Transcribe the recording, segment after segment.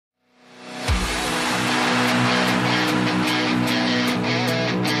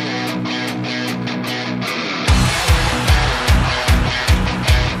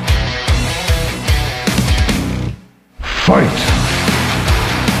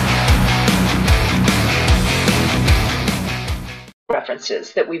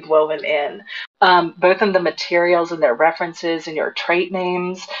references that we've woven in, both in the materials and their references and your trait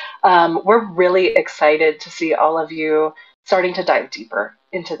names. We're really excited to see all of you starting to dive deeper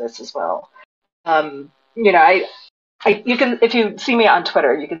into this as well. You can, if you see me on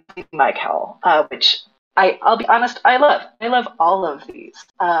Twitter, you can see my cowl, which I'll be honest, I love. I love all of these.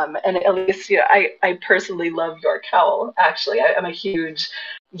 And at least, I personally love your cowl, actually. I'm a huge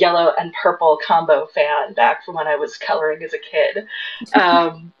yellow and purple combo fan back from when I was coloring as a kid.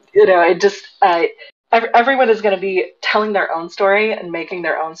 Everyone is going to be telling their own story and making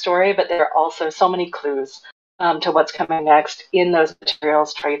their own story, but there are also so many clues to what's coming next in those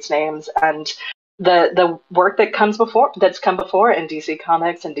materials, traits, names, and the work that's come before in DC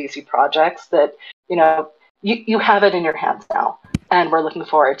Comics and DC Projects that, you have it in your hands now. And we're looking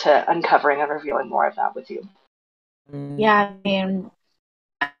forward to uncovering and revealing more of that with you. Yeah, I mean,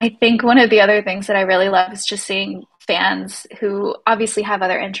 I think one of the other things that I really love is just seeing fans who obviously have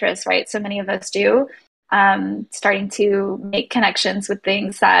other interests, right? So many of us do, starting to make connections with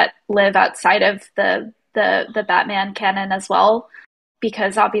things that live outside of the Batman canon as well.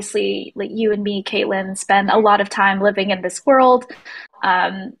 Because obviously, like you and me, Caitlin, spend a lot of time living in this world,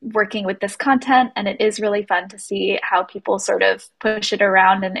 working with this content, and it is really fun to see how people sort of push it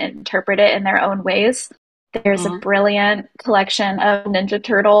around and interpret it in their own ways. There's a brilliant collection of Ninja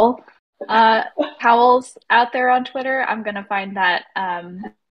Turtle cowls out there on Twitter. I'm gonna find that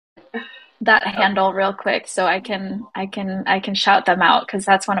handle real quick so I can shout them out, because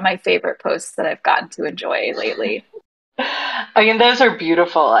that's one of my favorite posts that I've gotten to enjoy lately. I mean, those are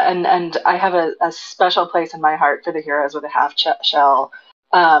beautiful, and I have a special place in my heart for the heroes with a half shell,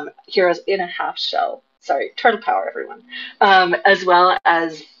 heroes in a half shell. Sorry, turtle power, everyone. As well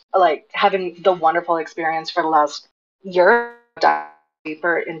as like having the wonderful experience for the last year, dive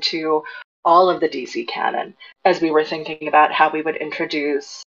deeper into all of the DC canon as we were thinking about how we would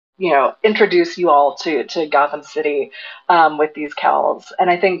introduce you all to Gotham City with these cowls. And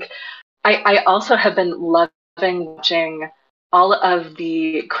I think I also have been watching all of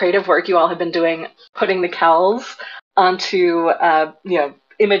the creative work you all have been doing, putting the cowls onto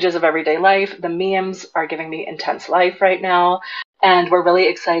images of everyday life. The memes are giving me intense life right now, and we're really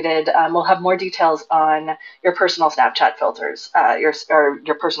excited. We'll have more details on your personal Snapchat filters, your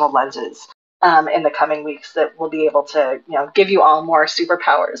personal lenses in the coming weeks that will be able to give you all more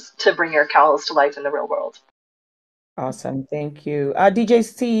superpowers to bring your cowls to life in the real world. Awesome. Thank you.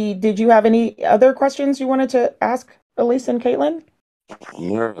 DJC, did you have any other questions you wanted to ask Elise and Caitlin?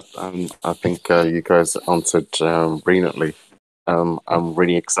 No, I think you guys answered brilliantly. I'm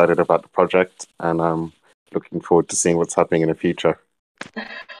really excited about the project, and I'm looking forward to seeing what's happening in the future.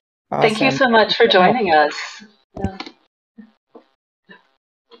 Awesome. Thank you so much for joining us. Yeah.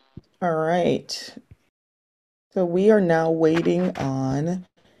 All right. So we are now waiting on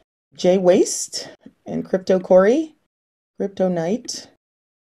Jay Waste and Crypto Corey. Crypto Knight.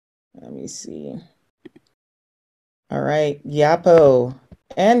 Let me see. All right, Yapo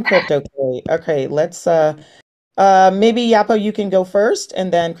and Crypto Corey. Okay, let's maybe Yapo, you can go first,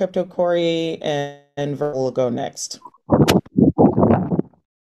 and then Crypto Corey and Verl will go next. All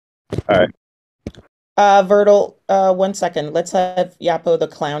right. Vertil, 1 second. Let's have Yapo the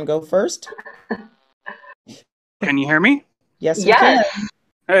clown go first. Can you hear me? Yes, we can.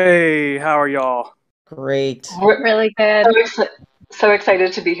 Hey, how are y'all? Great. We're really good. So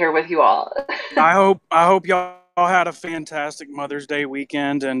excited to be here with you all. I hope y'all had a fantastic Mother's Day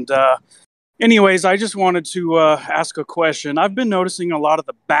weekend. And anyways, I just wanted to ask a question. I've been noticing a lot of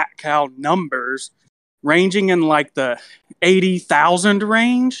the batcowl numbers ranging in like the 80,000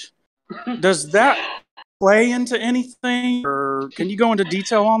 range. Does that play into anything, or can you go into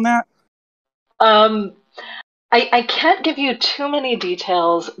detail on that? I can't give you too many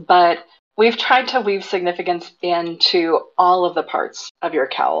details, but we've tried to weave significance into all of the parts of your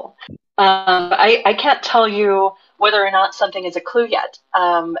cowl. I can't tell you whether or not something is a clue yet,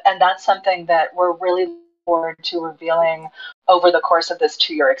 and that's something that we're really looking forward to revealing over the course of this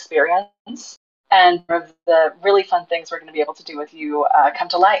 2-year experience, and the really fun things we're going to be able to do with you come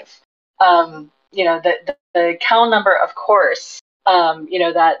to life. The cowl number, of course,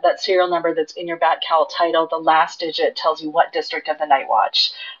 that serial number that's in your batcowl title, the last digit tells you what district of the Night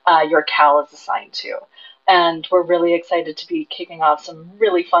Watch your cowl is assigned to. And we're really excited to be kicking off some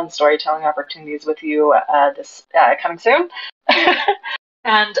really fun storytelling opportunities with you this coming soon.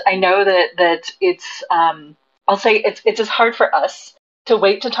 And I know that it's, I'll say it's as hard for us to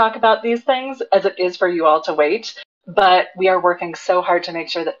wait to talk about these things as it is for you all to wait. But we are working so hard to make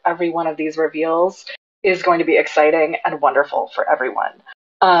sure that every one of these reveals is going to be exciting and wonderful for everyone.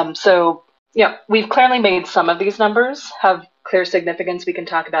 So Yeah, we've clearly made some of these numbers have clear significance we can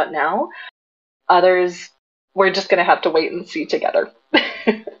talk about now. Others, we're just going to have to wait and see together.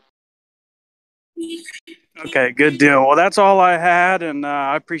 Okay, good deal. Well, that's all I had, and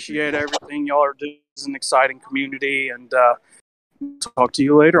I appreciate everything y'all are doing. It's an exciting community, and talk to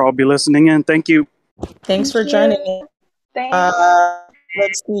you later. I'll be listening in. Thank you. Thanks for joining. Thanks.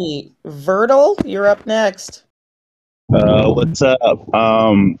 Let's see. Vertal, you're up next. What's up?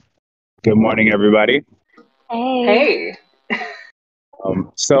 Good morning, everybody. Hey.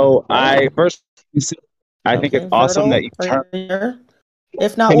 So I first, I think it's awesome Vertal, that you are turned. you here?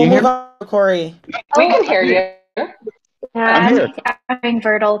 If not, Can we'll you hear move me? on to Corey. We can hear you. Yeah, I'm here. I'm having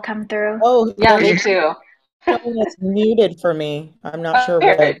Vertal come through. Oh, Yeah, me there's too. something that's muted for me. I'm not sure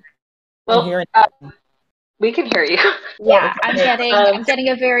what. Okay. I'm Well, hearing. we can hear you. Yeah, Okay. I'm getting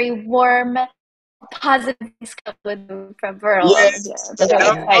a very warm, positive from Vertal Yeah, over here. It's really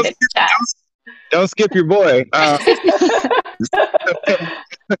excited to chat. don't skip your boy.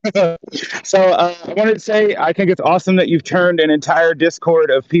 So I wanted to say I think it's awesome that you've turned an entire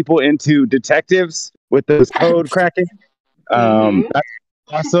Discord of people into detectives with those code cracking. That's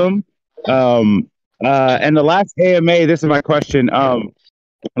awesome. And the last AMA, this is my question.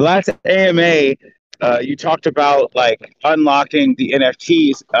 Last AMA, you talked about like unlocking the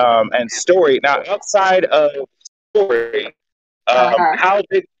NFTs and story. Now, outside of story, how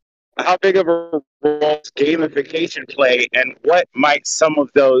big of a role does gamification play, and what might some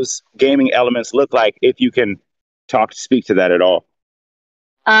of those gaming elements look like if you can speak to that at all?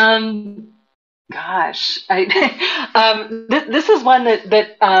 Gosh, this is one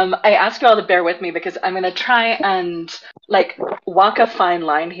that I ask you all to bear with me because I'm going to try and like walk a fine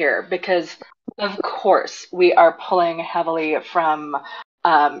line here because of course we are pulling heavily from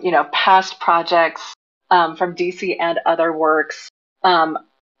past projects from DC and other works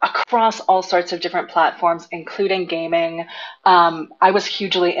across all sorts of different platforms, including gaming. I was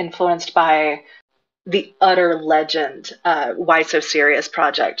hugely influenced by the utter legend Why So Serious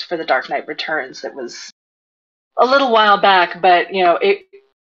project for The Dark Knight Returns that was a little while back, but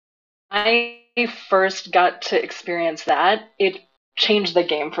I first got to experience that. It changed the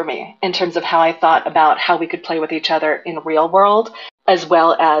game for me in terms of how I thought about how we could play with each other in real world, as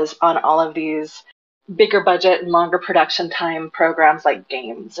well as on all of these bigger budget and longer production time programs like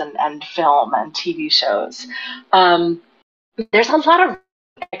games and film and TV shows. There's a lot of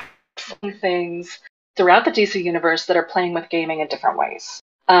exciting things throughout the DC universe that are playing with gaming in different ways.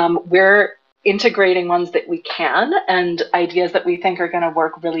 We're integrating ones that we can and ideas that we think are going to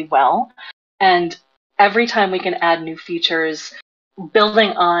work really well. And every time we can add new features,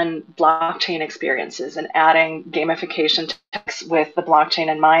 building on blockchain experiences and adding gamification techs with the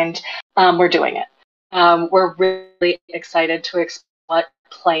blockchain in mind, we're doing it. We're really excited to explore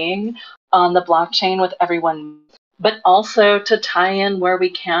playing on the blockchain with everyone, but also to tie in where we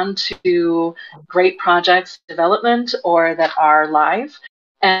can to great projects development or that are live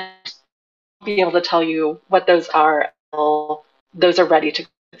and be able to tell you what those are. Those are ready to go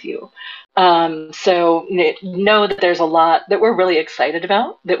with you. So know that there's a lot that we're really excited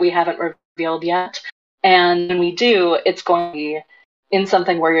about that we haven't revealed yet. And when we do, it's going to be in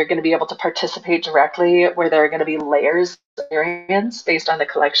something where you're going to be able to participate directly, where there are going to be layers of experience based on the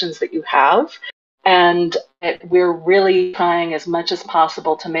collections that you have. And we're really trying as much as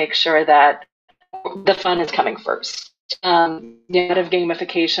possible to make sure that the fun is coming first. Of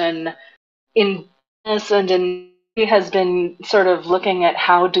gamification in business and in has been sort of looking at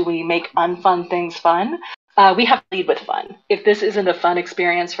how do we make unfun things fun. We have to lead with fun. If this isn't a fun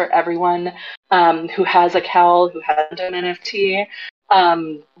experience for everyone who has a cowl, who has an NFT,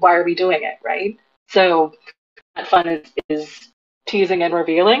 why are we doing it, right? So that fun is teasing and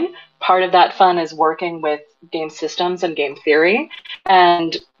revealing. Part of that fun is working with game systems and game theory.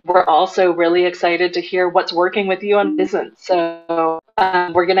 And we're also really excited to hear what's working with you and isn't. So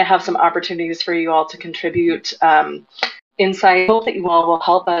we're going to have some opportunities for you all to contribute insight. I hope that you all will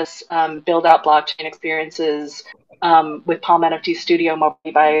help us build out blockchain experiences with Palm NFT Studio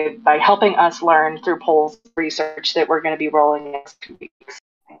by helping us learn through polls research that we're going to be rolling next 2 weeks.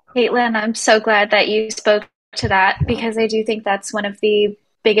 Caitlin, I'm so glad that you spoke to that because I do think that's one of the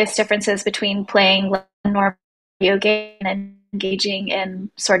biggest differences between playing a normal video game and engaging in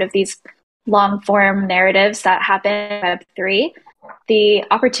sort of these long form narratives that happen in Web3. The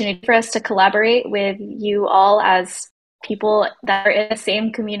opportunity for us to collaborate with you all as people that are in the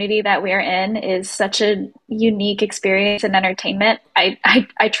same community that we're in is such a unique experience and entertainment.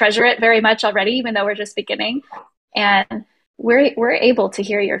 I treasure it very much already, even though we're just beginning. And we're able to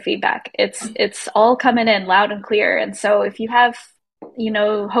hear your feedback. It's all coming in loud and clear. And so if you have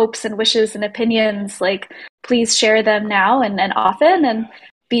hopes and wishes and opinions, like please share them now and often, and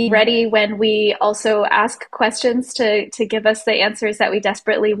be ready when we also ask questions to give us the answers that we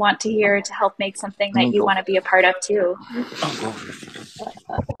desperately want to hear to help make something that you want to be a part of too.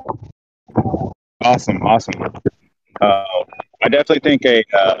 Awesome. I definitely think a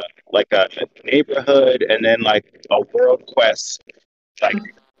neighborhood and then like a world quest game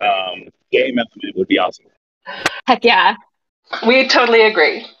element would be awesome. Heck yeah. We totally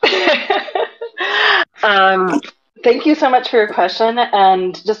agree. Thank you so much for your question.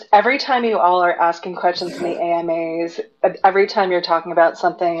 And just every time you all are asking questions in the AMAs, every time you're talking about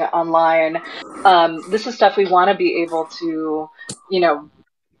something online, this is stuff we want to be able to,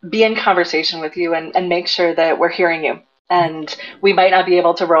 be in conversation with you and make sure that we're hearing you. And we might not be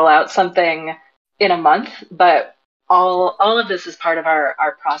able to roll out something in a month, but all of this is part of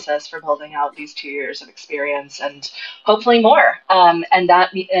our process for building out these 2 years of experience and hopefully more. And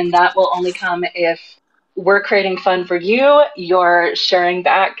that will only come if we're creating fun for you, you're sharing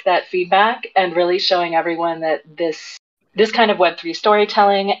back that feedback and really showing everyone that this kind of Web3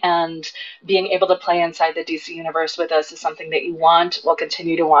 storytelling and being able to play inside the DC universe with us is something that you want, will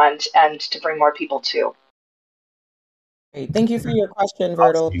continue to want, and to bring more people to. Great. Thank you for your question,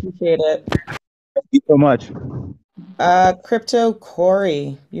 Virgil. Appreciate it. Thank you so much. Crypto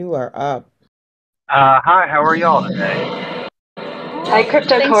Corey, you are up. Hi, how are y'all today? Hi,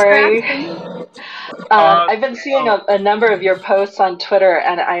 Crypto Thanks Corey. for asking. I've been seeing a number of your posts on Twitter,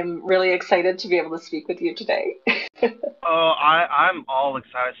 and I'm really excited to be able to speak with you today. I'm all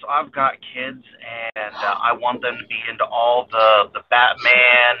excited. So I've got kids, and I want them to be into all the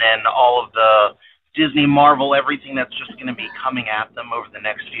Batman and all of the Disney, Marvel, everything that's just going to be coming at them over the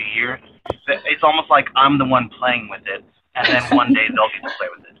next few years. It's almost like I'm the one playing with it, and then one day they'll get to play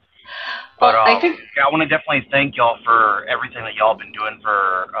with it. But I want to definitely thank y'all for everything that y'all been doing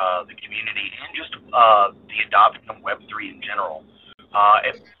for the community and just the adoption of Web3 in general.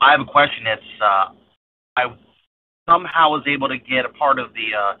 If I have a question, it's I somehow was able to get a part of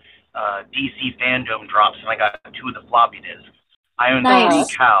the DC fandom drops, and I got 2 of the floppy disks. I own 3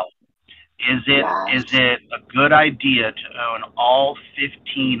 Cowls. Is it a good idea to own all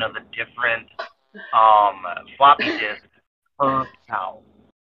 15 of the different floppy disks per cowl?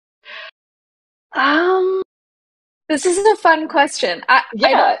 This is a fun question. I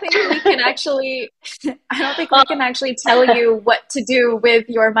don't think we can actually tell you what to do with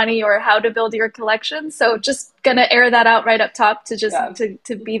your money or how to build your collection. So just gonna air that out right up top to just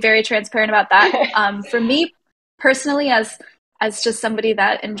to be very transparent about that. For me personally, as just somebody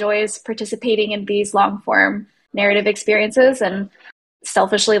that enjoys participating in these long form narrative experiences and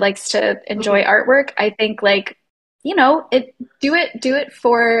selfishly likes to enjoy artwork, I think do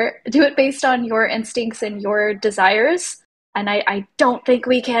it based on your instincts and your desires. And I don't think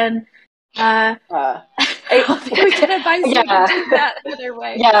we can I don't think we can advise you to do that either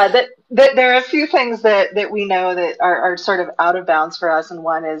way. Yeah, there are a few things that we know that are sort of out of bounds for us, and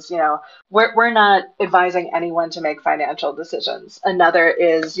one is, we're not advising anyone to make financial decisions. Another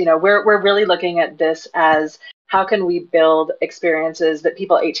is, we're really looking at this as how can we build experiences that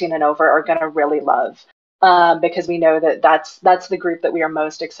people 18 and over are going to really love. Because we know that that's the group that we are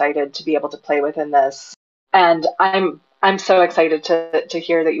most excited to be able to play with in this. And I'm so excited to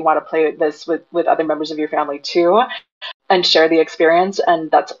hear that you want to play with this with other members of your family too, and share the experience.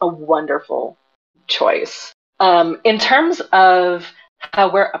 And that's a wonderful choice. In terms of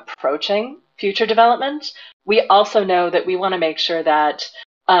how we're approaching future development, we also know that we want to make sure that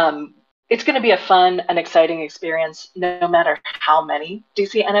it's going to be a fun and exciting experience no matter how many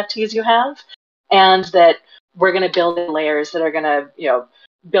DC NFTs you have. And that we're going to build layers that are going to,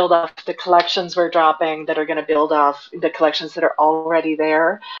 build off the collections we're dropping, that are going to build off the collections that are already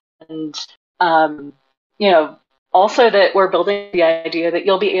there. And, also that we're building the idea that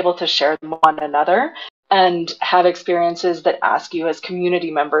you'll be able to share them with one another and have experiences that ask you as community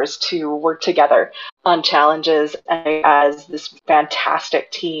members to work together on challenges as this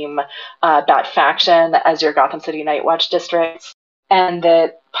fantastic team, Bat Faction, as your Gotham City Nightwatch districts. And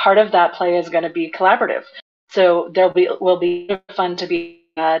that part of that play is going to be collaborative. So will be fun to be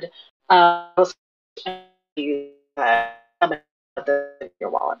had. Your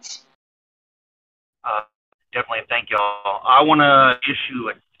wallets. Definitely, thank y'all. I want to issue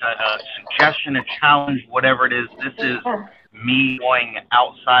a suggestion, a challenge, whatever it is. This is me going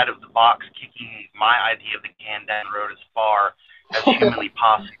outside of the box, kicking my idea of the can down the road as far as humanly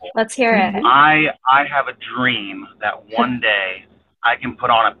possible. Let's hear it. I have a dream that one day I can put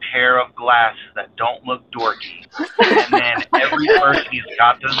on a pair of glasses that don't look dorky, and then every person who's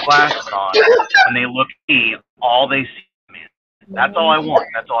got those glasses on, when they look at me, all they see is me. That's all I want.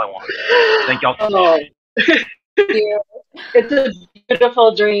 That's all I want. Thank y'all so much. It's a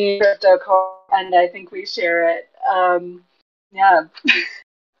beautiful dream, crypto, and I think we share it. Yeah.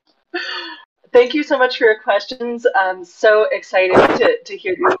 Thank you so much for your questions. I'm so excited to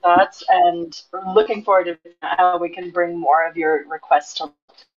hear your thoughts and looking forward to how we can bring more of your requests to.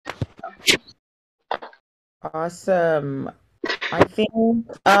 Awesome. I think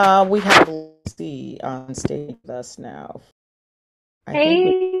we have Lucy on stage with us now.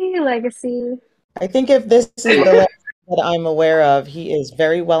 Hey, Legacy. I think if this is the Legacy that I'm aware of, he is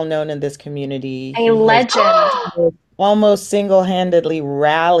very well known in this community. A legend. Almost single-handedly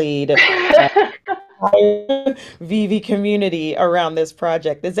rallied VV community around this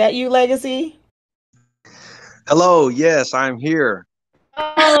project. Is that you, Legacy? Hello, yes, I'm here.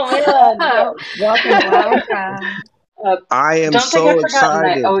 Oh man! Welcome. I am Don't think so I've forgotten.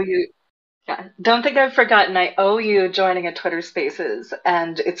 excited. I owe you. Yeah, don't think I've forgotten. I owe you joining a Twitter Spaces,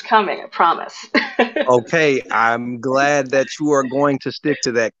 and it's coming. I promise. Okay, I'm glad that you are going to stick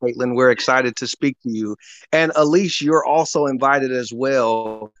to that, Caitlin. We're excited to speak to you. And Elise, you're also invited as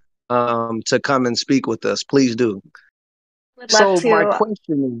well to come and speak with us. Please do. Would love So my to.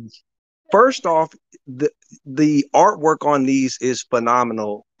 question is, first off, the artwork on these is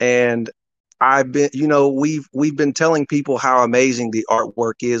phenomenal. And I've been, we've been telling people how amazing the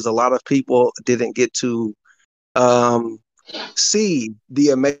artwork is. A lot of people didn't get to see the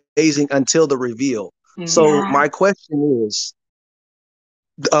amazing until the reveal. So my question is,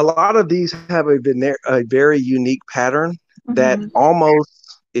 a lot of these have a very unique pattern that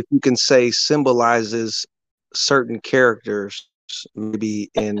almost, if you can say, symbolizes certain characters maybe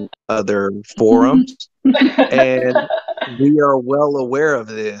in other forums. And we are well aware of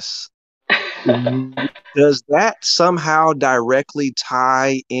this. Does that somehow directly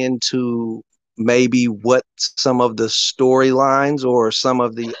tie into maybe what some of the storylines or some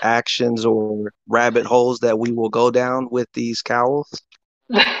of the actions or rabbit holes that we will go down with these cowls?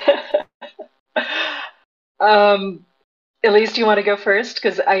 Elise, do you want to go first?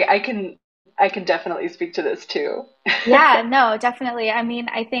 Because I can definitely speak to this too. Yeah, no, definitely. I mean,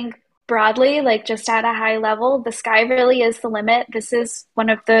 I think broadly, like just at a high level, the sky really is the limit. This is one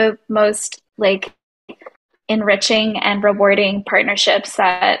of the most enriching and rewarding partnerships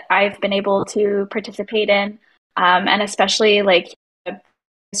that I've been able to participate in. And especially a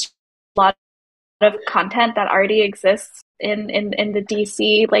lot of content that already exists in the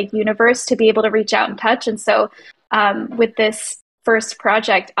DC universe to be able to reach out and touch. And so with this first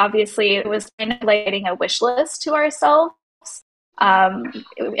project, obviously it was kind of lighting a wish list to ourselves,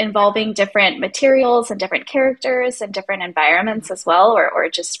 involving different materials and different characters and different environments as well, or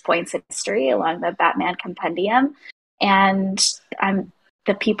just points in history along the Batman compendium. And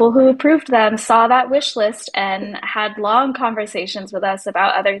the people who approved them saw that wish list and had long conversations with us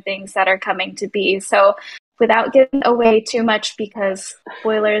about other things that are coming to be. So without giving away too much, because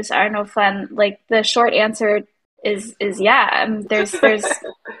spoilers are no fun, the short answer is yeah.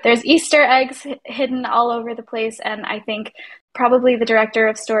 There's Easter eggs hidden all over the place, and I think probably the director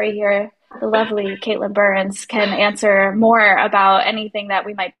of story here, the lovely Caitlin Burns, can answer more about anything that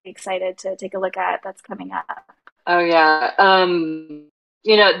we might be excited to take a look at that's coming up. Oh yeah,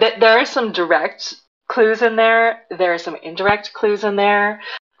 there are some direct clues in there. There are some indirect clues in there.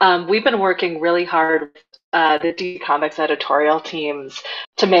 We've been working really hard with the DC Comics editorial teams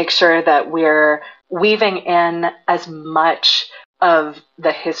to make sure that we're weaving in as much of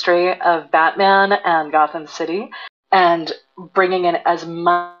the history of Batman and Gotham City and bringing in as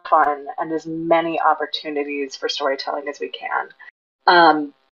much fun and as many opportunities for storytelling as we can.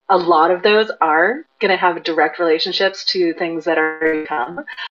 A lot of those are going to have direct relationships to things that are to come.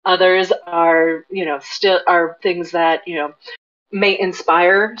 Others are, still are things that, may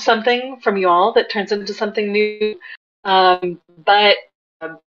inspire something from you all that turns into something new. But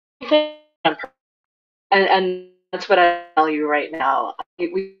and that's what I tell you right now.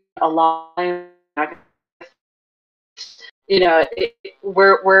 We align.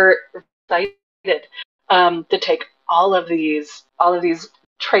 We're excited to take all of these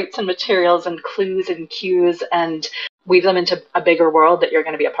traits and materials and clues and cues and weave them into a bigger world that you're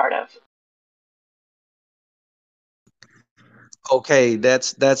going to be a part of. Okay,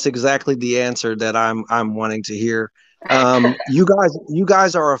 that's exactly the answer that I'm wanting to hear. You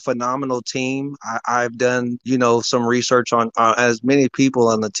guys are a phenomenal team. I've done some research on as many people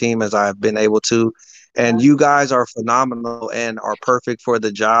on the team as I've been able to, and you guys are phenomenal and are perfect for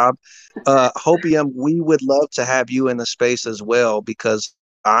the job. Hopium, we would love to have you in the space as well, because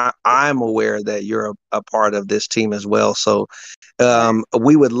I'm aware that you're a part of this team as well. So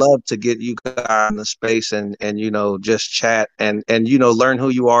we would love to get you guys in the space and just chat and learn who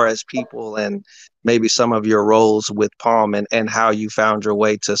you are as people and maybe some of your roles with Palm and how you found your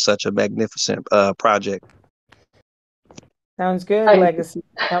way to such a magnificent project. Sounds good, Legacy.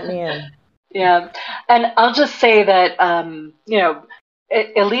 Count me in. Yeah, and I'll just say that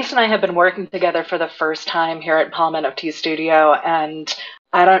Elise and I have been working together for the first time here at Palm NFT Studio, and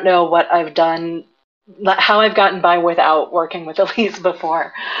I don't know what I've done, how I've gotten by without working with Elise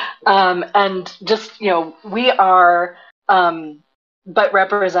before. And just, we are but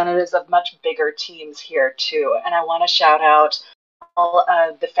representatives of much bigger teams here too. And I want to shout out all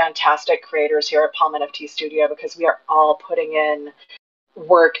of the fantastic creators here at Palm NFT Studio, because we are all putting in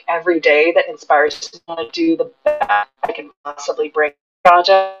work every day that inspires me to do the best I can possibly bring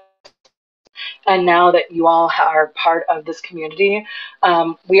project. And now that you all are part of this community,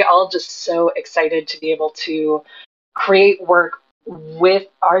 we all just so excited to be able to create work with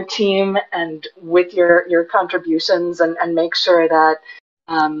our team and with your contributions and make sure that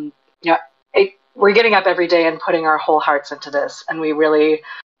we're getting up every day and putting our whole hearts into this. And we really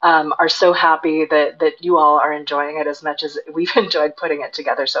are so happy that you all are enjoying it as much as we've enjoyed putting it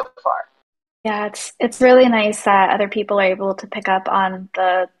together so far. Yeah, it's really nice that other people are able to pick up on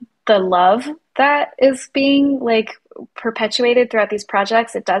the love that is being like perpetuated throughout these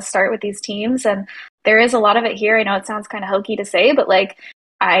projects. It does start with these teams, and there is a lot of it here. I know it sounds kind of hokey to say, but like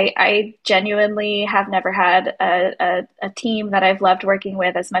I genuinely have never had a team that I've loved working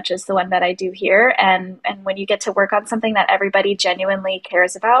with as much as the one that I do here. And when you get to work on something that everybody genuinely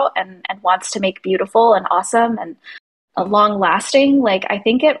cares about and wants to make beautiful and awesome and long lasting, like I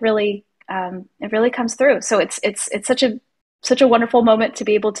think it really comes through. So it's such a wonderful moment to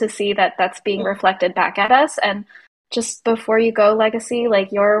be able to see that that's being reflected back at us. And just before you go, Legacy,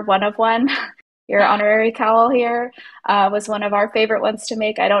 like you're one of one. Your honorary cowl here was one of our favorite ones to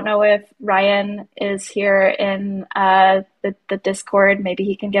make. I don't know if Ryan is here in the Discord. Maybe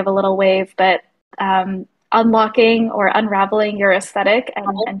he can give a little wave, but unlocking or unraveling your aesthetic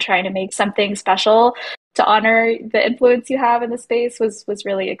and trying to make something special to honor the influence you have in the space was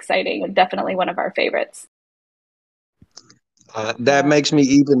really exciting and definitely one of our favorites. That makes me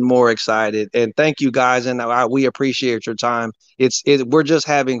even more excited, and thank you guys, and we appreciate your time. We're just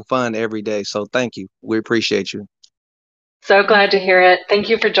having fun every day, so thank you. We appreciate you. So glad to hear it. Thank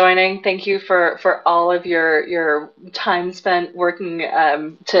you for joining. Thank you for all of your time spent working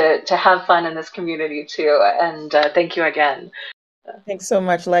to have fun in this community too, and thank you again. Thanks so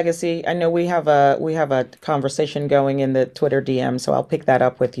much, Legacy. I know we have a conversation going in the Twitter DM, so I'll pick that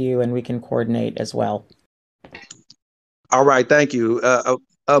up with you, and we can coordinate as well. All right, thank you.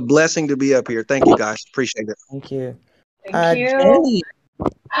 A blessing to be up here. Thank you, guys. Appreciate it. Thank you. Thank you. Jenny,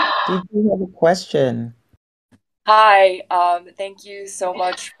 did you have a question? Hi. Thank you so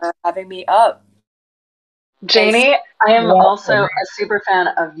much for having me up. Janie, I am also a super fan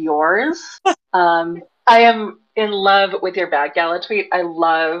of yours. I am in love with your Bad Gala tweet. I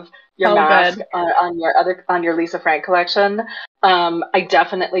love your mask on your Lisa Frank collection. I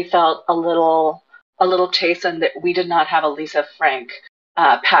definitely felt a little chastened that we did not have a Lisa Frank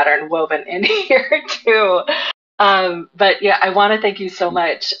pattern woven in here too. But yeah, I want to thank you so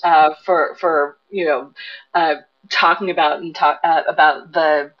much for talking about about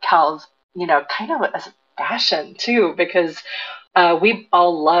the Cowls, kind of as fashion too, because we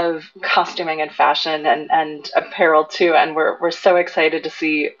all love costuming and fashion and apparel too, and we're so excited to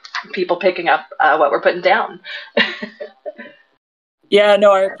see people picking up what we're putting down. Yeah,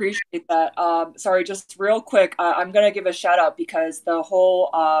 no, I appreciate that. Sorry, just real quick, I'm going to give a shout out because the whole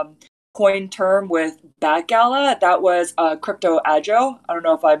coin term with Bat Gala, that was Crypto Agio. I don't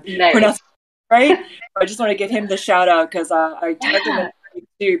know if I'm pronouncing it right. I just want to give him the shout out because I tagged him in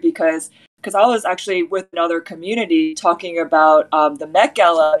too because I was actually with another community talking about the Met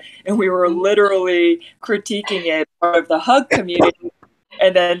Gala, and we were literally critiquing it, part of the Hug community.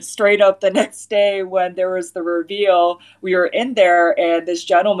 And then straight up the next day when there was the reveal, we were in there and this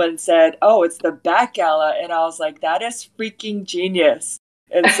gentleman said, "Oh, it's the Bat Gala." And I was like, that is freaking genius.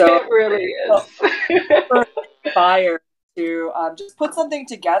 And so it really is. Inspired to just put something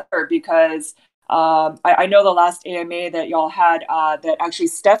together because I know the last AMA that y'all had that actually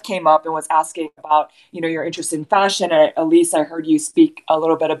Steph came up and was asking about, your interest in fashion. And Elise, I heard you speak a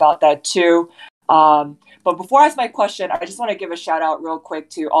little bit about that too. But before I ask my question, I just want to give a shout out real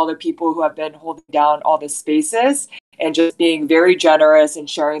quick to all the people who have been holding down all the spaces and just being very generous and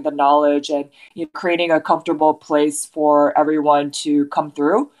sharing the knowledge and creating a comfortable place for everyone to come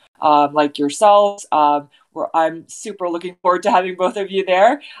through. like yourselves. I'm super looking forward to having both of you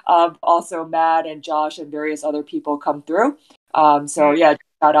there. Also, Matt and Josh and various other people come through. So yeah,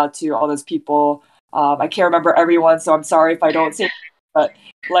 shout out to all those people. I can't remember everyone, so I'm sorry if I don't say, but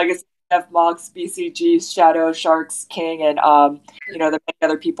Legacy, F Mox, BCG, Shadow, Sharks, King, and the many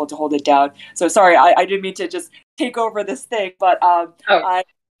other people to hold it down. So sorry, I didn't mean to just take over this thing, but I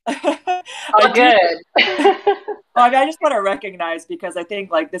good. I just want to recognize, because I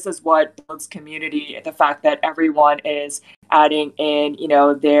think like this is what builds community, the fact that everyone is adding in,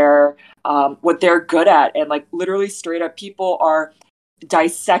 their what they're good at, and like literally straight up people are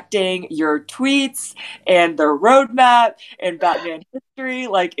dissecting your tweets and the roadmap and Batman history.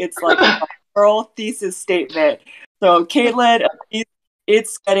 Like it's like a oral thesis statement. So Caitlin,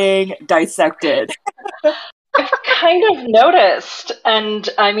 it's getting dissected. I've kind of noticed, and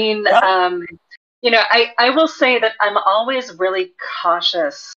I mean, I will say that I'm always really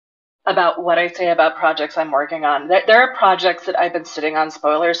cautious about what I say about projects I'm working on. There are projects that I've been sitting on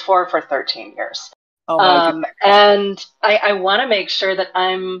spoilers for 13 years. Oh my goodness. And I want to make sure that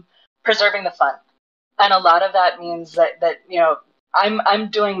I'm preserving the fun. And a lot of that means that I'm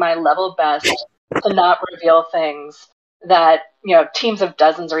doing my level best to not reveal things that, teams of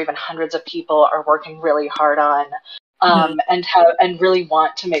dozens or even hundreds of people are working really hard on. And really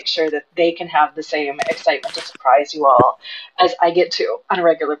want to make sure that they can have the same excitement to surprise you all as I get to on a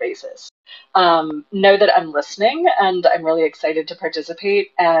regular basis. Know that I'm listening and I'm really excited to participate.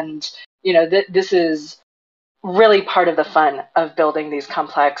 And, this is really part of the fun of building these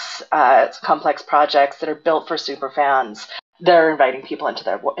complex projects that are built for super fans that are inviting people into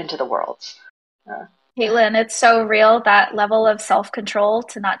the worlds. Caitlin, it's so real, that level of self-control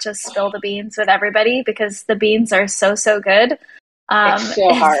to not just spill the beans with everybody, because the beans are so good. It's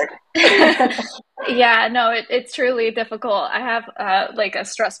so hard. Yeah, no, it's truly difficult. I have like a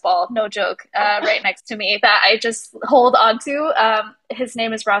stress ball, no joke, right next to me that I just hold on to. His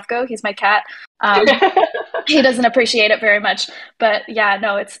name is Rothko. He's my cat. He doesn't appreciate it very much, but yeah,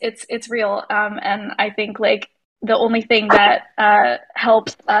 no, it's real. And I think like the only thing that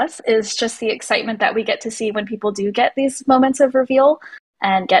helps us is just the excitement that we get to see when people do get these moments of reveal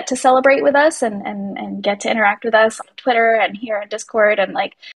and get to celebrate with us and get to interact with us on Twitter and here in Discord. And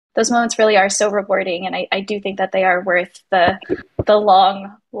like those moments really are so rewarding. And I do think that they are worth the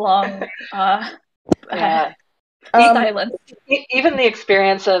long silence. Even the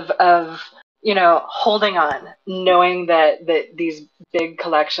experience of holding on, knowing that these big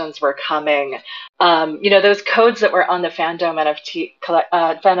collections were coming. Those codes that were on the Fandom NFT,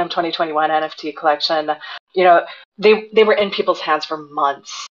 Fandom 2021 NFT collection, they were in people's hands for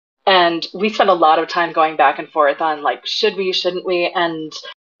months. And we spent a lot of time going back and forth on like, should we, shouldn't we? And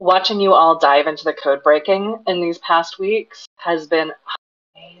watching you all dive into the code breaking in these past weeks has been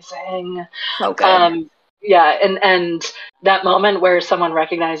amazing. So good. Yeah, and that moment where someone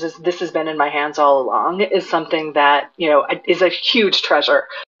recognizes this has been in my hands all along is something that, is a huge treasure.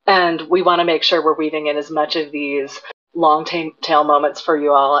 And we want to make sure we're weaving in as much of these long tail moments for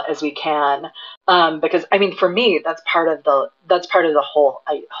you all as we can. Because I mean, for me, that's part of the whole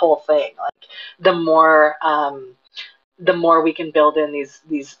thing. Like the more we can build in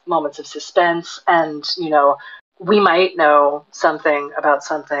these moments of suspense, and we might know something about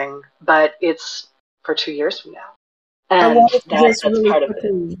something, but it's for 2 years from now. And that's really part of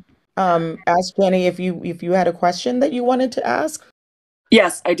it. Ask Jenny if you had a question that you wanted to ask.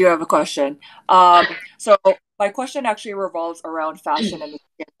 Yes, I do have a question. So my question actually revolves around fashion, and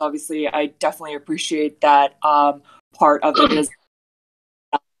obviously I definitely appreciate that part of it is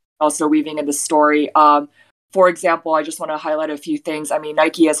also weaving in the story. For example, I just want to highlight a few things. I mean,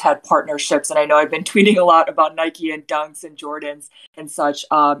 Nike has had partnerships, and I know I've been tweeting a lot about Nike and Dunks and Jordans and such.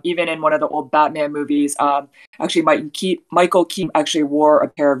 Even in one of the old Batman movies, actually Michael Keaton actually wore a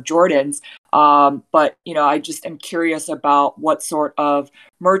pair of Jordans. But, I just am curious about what sort of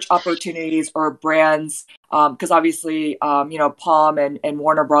merch opportunities or brands, because obviously, Palm and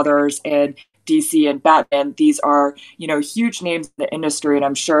Warner Brothers and DC and Batman, these are, huge names in the industry, and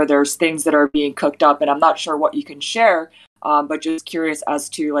I'm sure there's things that are being cooked up, and I'm not sure what you can share, but just curious as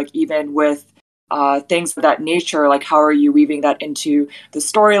to, like, even with things of that nature, like, how are you weaving that into the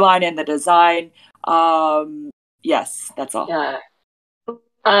storyline and the design? Yes, that's all. Yeah.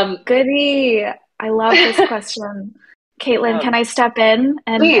 Goody. I love this question. Caitlin, can I step in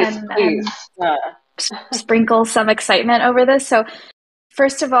and sprinkle some excitement over this? So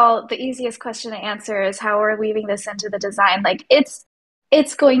first of all, the easiest question to answer is how we're weaving this into the design. Like it's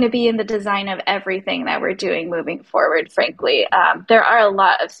going to be in the design of everything that we're doing moving forward, frankly. There are a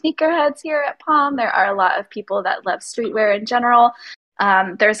lot of sneakerheads here at Palm. There are a lot of people that love streetwear in general.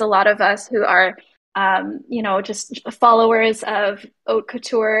 There's a lot of us who are, just followers of haute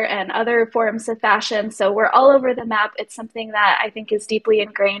couture and other forms of fashion. So we're all over the map. It's something that I think is deeply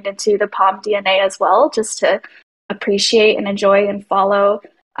ingrained into the POM DNA as well, just to appreciate and enjoy and follow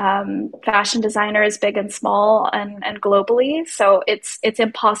fashion designers, big and small, and globally. So it's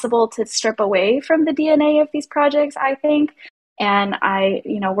impossible to strip away from the DNA of these projects, I think. And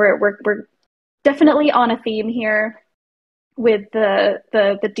we're definitely on a theme here with the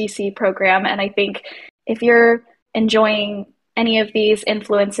DC program. And I think if you're enjoying any of these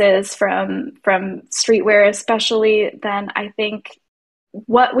influences from streetwear especially, then I think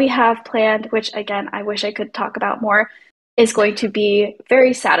what we have planned, which again I wish I could talk about more, is going to be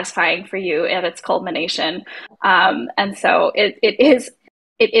very satisfying for you at its culmination. And so it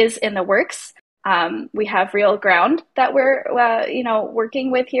is in the works. We have real ground that we're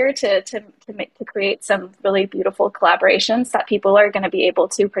working with here to create some really beautiful collaborations that people are going to be able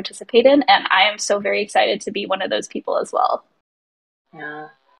to participate in, and I am so very excited to be one of those people as well. Yeah,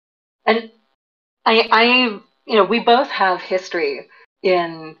 and I we both have history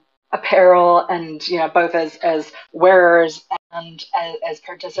in apparel, and both as wearers and as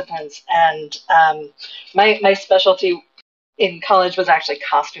participants, and my specialty in college was actually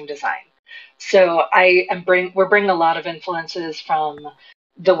costume design. So we're bringing a lot of influences from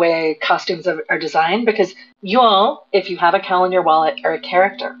the way costumes are designed, because you all, if you have a cowl in your wallet, are a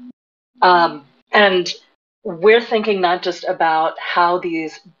character. And we're thinking not just about how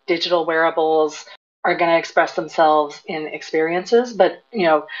these digital wearables are going to express themselves in experiences, but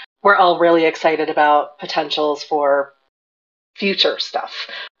we're all really excited about potentials for future stuff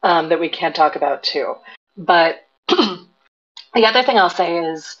that we can't talk about too. But the other thing I'll say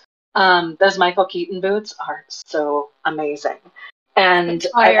is those Michael Keaton boots are so amazing. And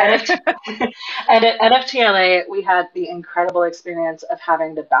at NFTLA, we had the incredible experience of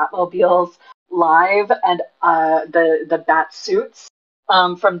having the Batmobiles live and the bat suits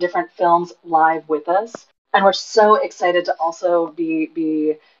from different films live with us. And we're so excited to also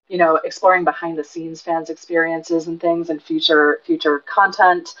be exploring behind the scenes fans' experiences and things and future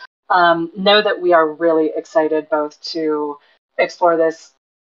content. Know that we are really excited both to explore this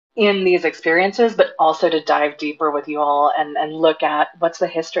in these experiences, but also to dive deeper with you all and look at what's the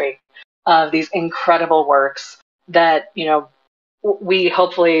history of these incredible works that we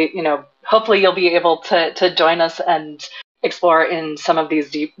hopefully you'll be able to join us and explore in some of these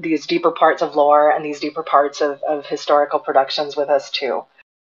deeper parts of lore and these deeper parts of historical productions with us too.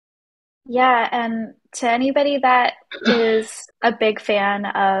 Yeah, and to anybody that is a big fan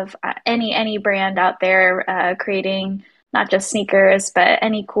of any brand out there creating not just sneakers, but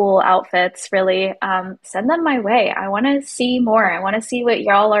any cool outfits, really, send them my way. I want to see more. I want to see what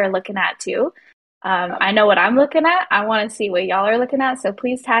y'all are looking at too. I know what I'm looking at. I want to see what y'all are looking at. So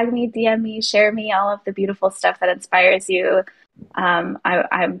please tag me, DM me, share me all of the beautiful stuff that inspires you. I'm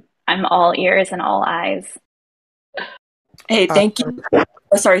all ears and all eyes. Hey, thank you.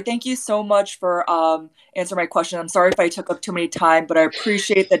 Sorry, thank you so much for answering my question. I'm sorry if I took up too many time, but I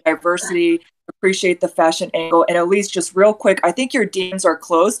appreciate the diversity, appreciate the fashion angle, and at least just real quick, I think your DMs are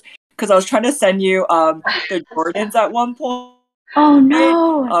closed because I was trying to send you the Jordans at one point. Oh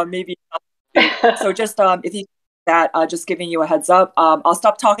no! Maybe so. Just if you that, just giving you a heads up. I'll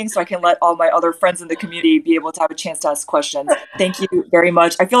stop talking so I can let all my other friends in the community be able to have a chance to ask questions. Thank you very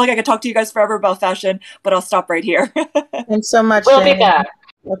much. I feel like I could talk to you guys forever about fashion, but I'll stop right here. Thanks so much. We'll be back.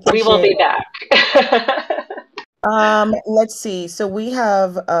 We will be back. Let's see. So we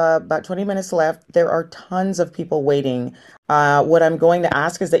have about 20 minutes left. There are tons of people waiting. What I'm going to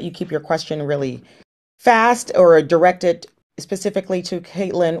ask is that you keep your question really fast or direct it specifically to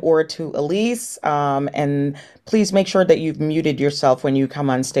Caitlin or to Elise. And please make sure that you've muted yourself when you come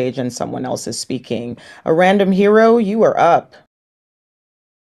on stage and someone else is speaking. A random hero, you are up.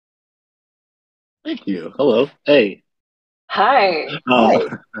 Thank you. Hello. Hey. Hi. Hi.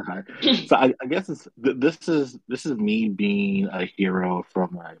 So I guess this is me being a hero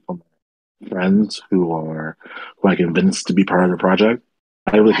from my friends who I convinced to be part of the project.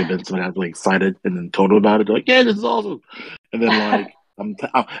 I really convinced them. I got really excited and then told them about it. They're like, "Yeah, this is awesome!" And then like I'm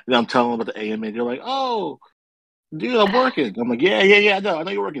telling them about the AMA. They're like, "Oh, dude, I'm working." I'm like, "Yeah. I know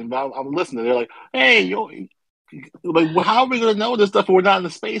you're working, but I'm listening." They're like, "Hey, like, well, how are we gonna know this stuff if we're not in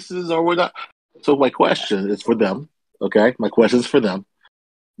the spaces or we're not?" So my question is for them. Okay, my question is for them.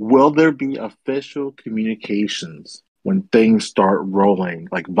 Will there be official communications when things start rolling,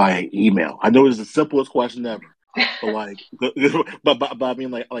 like via email? I know it's the simplest question ever, but like, but I mean,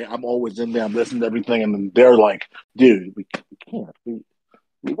 like I'm always in there, I'm listening to everything, and then they're like, "Dude, we can't,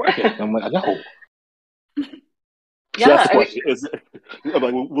 we work it." I'm like, "I know." So that's Yeah, the question. Is it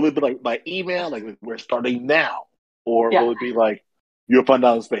like will it be like by email, like we're starting now, or yeah. will it be like you'll find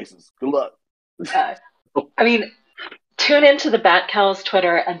out in spaces? Good luck. Uh, I mean, tune into the batcowls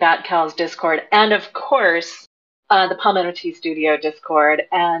Twitter and batcowls Discord, and of course, the Palmetto Tea Studio Discord,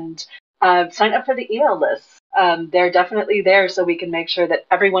 and sign up for the email lists. They're definitely there so we can make sure that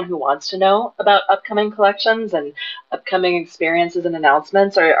everyone who wants to know about upcoming collections and upcoming experiences and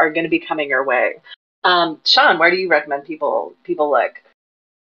announcements are going to be coming your way. Sean, where do you recommend people look?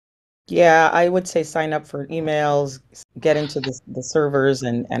 Yeah, I would say sign up for emails, get into the servers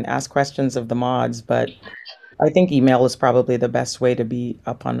and ask questions of the mods, but I think email is probably the best way to be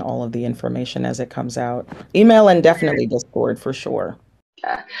up on all of the information as it comes out. Email and definitely Discord for sure.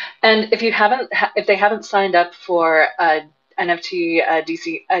 Yeah. And if they haven't signed up for NFT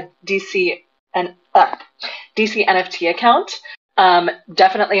DC NFT account,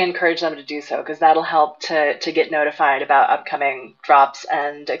 definitely encourage them to do so because that'll help to get notified about upcoming drops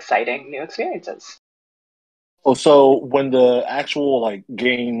and exciting new experiences. Oh, so when the actual like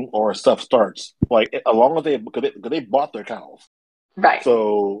game or stuff starts, like as long as because they bought their cows, Right.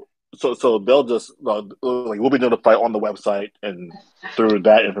 So they'll just like we'll be notified on the website and through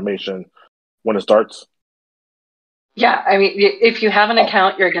that information when it starts. Yeah, I mean, if you have an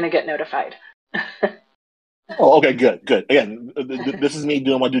account, you're going to get notified. Oh, okay, good. Again, this is me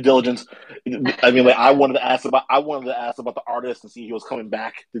doing my due diligence. I mean, like I wanted to ask about the artist and see if he was coming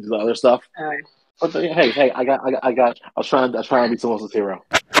back to do the other stuff. But hey, I was trying to be someone else's hero.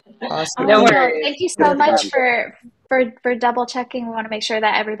 Awesome. No Well, worries. thank you so much for double checking. We want to make sure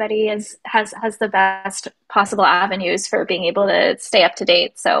that everybody has the best possible avenues for being able to stay up to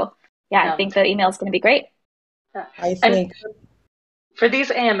date. So I think the email is going to be great. I think. For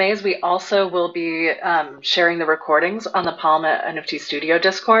these AMAs, we also will be sharing the recordings on the Palma NFT Studio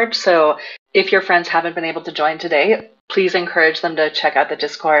Discord. So if your friends haven't been able to join today, please encourage them to check out the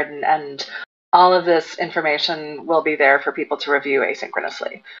Discord, and all of this information will be there for people to review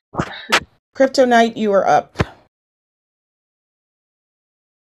asynchronously. Crypto Knight, you are up.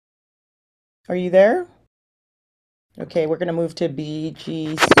 Are you there? Okay, we're going to move to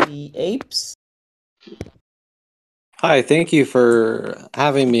BGC Apes. Hi, thank you for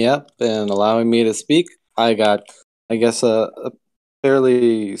having me up and allowing me to speak. I got, I guess, a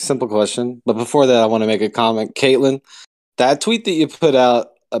fairly simple question. But before that, I want to make a comment. Caitlin, that tweet that you put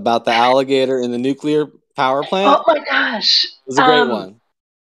out about the alligator in the nuclear power plant. Oh my gosh. Was a great one.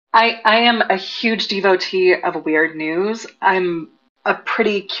 I am a huge devotee of weird news. I'm a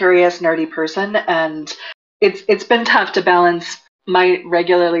pretty curious, nerdy person, and it's been tough to balance my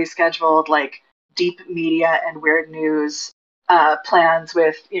regularly scheduled deep media and weird news plans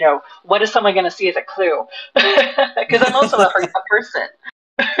with, what is someone going to see as a clue? Because I'm also a person.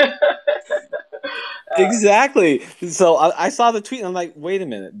 Exactly. So I saw the tweet and I'm like, wait a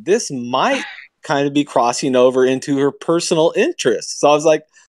minute, this might kind of be crossing over into her personal interests. So I was like,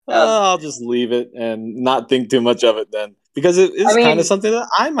 I'll just leave it and not think too much of it then, because it is kind of something that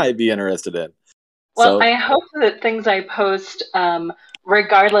I might be interested in. Well, I hope that things I post,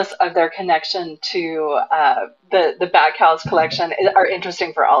 regardless of their connection to the Batcowls collection, are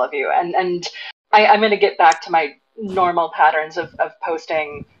interesting for all of you. And I'm going to get back to my normal patterns of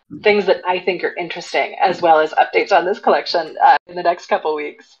posting things that I think are interesting, as well as updates on this collection in the next couple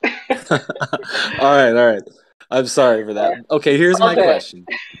weeks. All right. I'm sorry for that. Okay, here's my question.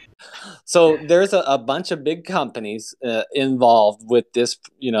 So there's a bunch of big companies involved with this,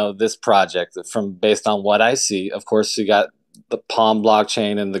 this project. Based on what I see, of course, you got the Palm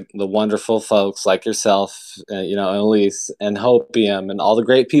blockchain and the wonderful folks like yourself, Elise and Hopium and all the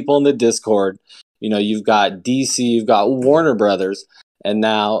great people in the Discord. You've got DC, you've got Warner Brothers. And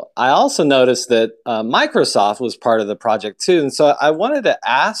now I also noticed that Microsoft was part of the project too. And so I wanted to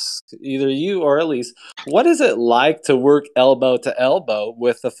ask either you or Elise, what is it like to work elbow to elbow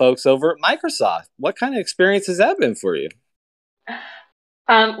with the folks over at Microsoft? What kind of experience has that been for you?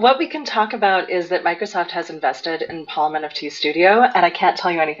 What we can talk about is that Microsoft has invested in Palm NFT Studio, and I can't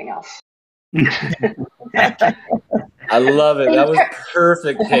tell you anything else. I love it. That was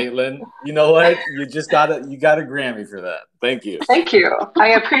perfect, Caitlin. You know what? You got a Grammy for that. Thank you. Thank you.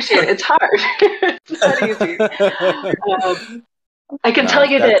 I appreciate it. It's hard. It's not easy. I can tell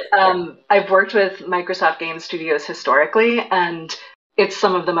you that I've worked with Microsoft Game Studios historically, and it's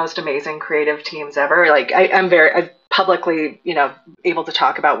some of the most amazing creative teams ever. I'm publicly, able to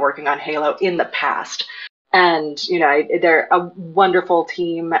talk about working on Halo in the past, and they're a wonderful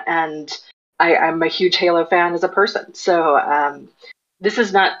team, and I'm a huge Halo fan as a person. So this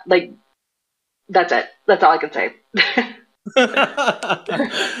is not that's it. That's all I can say.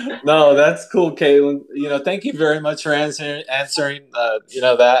 No, that's cool, Caitlin. Thank you very much for answering.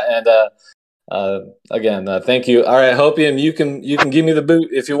 That, and again, thank you. All right, Hopium, you can give me the boot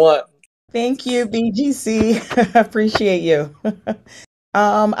if you want. Thank you, BGC. Appreciate you.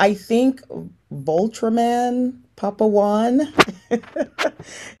 I think Voltraman Papa One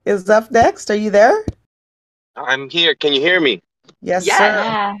is up next. Are you there? I'm here. Can you hear me? Yes, Yes. sir.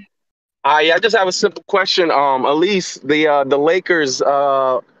 Yeah. I just have a simple question. Elise, the Lakers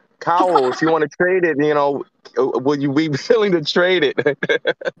cowl, if you want to trade it, would you be willing to trade it?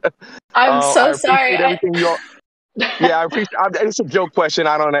 I'm I so sorry. appreciate everything you all. Yeah, I appreciate. It's a joke question.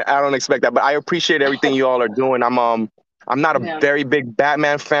 I don't expect that, but I appreciate everything you all are doing. I'm not a Yeah. very big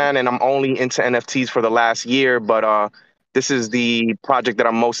Batman fan, and I'm only into NFTs for the last year. But this is the project that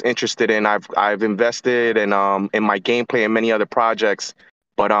I'm most interested in. I've invested in my gameplay and many other projects.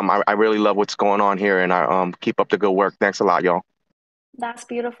 But I really love what's going on here, and I keep up the good work. Thanks a lot, y'all. That's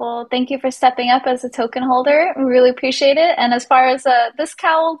beautiful. Thank you for stepping up as a token holder. We really appreciate it. And as far as this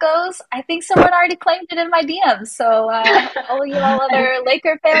cowl goes, I think someone already claimed it in my DMs. So all you all other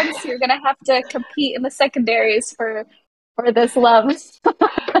Laker fans, you're gonna have to compete in the secondaries for this love.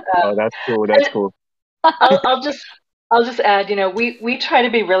 Oh, that's cool. That's cool. I'll just add, we try to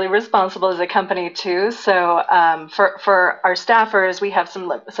be really responsible as a company too. So for our staffers, we have some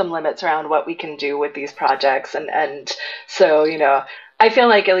limits around what we can do with these projects, and so I feel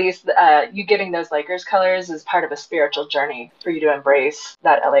like at least you getting those Lakers colors is part of a spiritual journey for you to embrace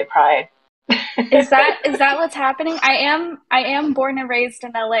that LA pride. Is that what's happening? I am born and raised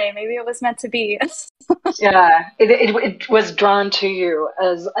in LA. Maybe it was meant to be. Yeah, it was drawn to you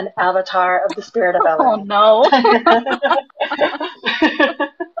as an avatar of the spirit of LA. Oh no.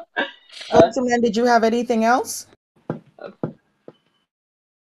 Voltraman, did you have anything else?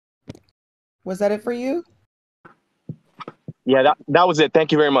 Was that it for you? Yeah, that was it.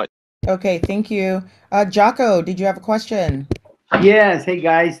 Thank you very much. Okay, thank you. Jocko, did you have a question? Yes. Hey,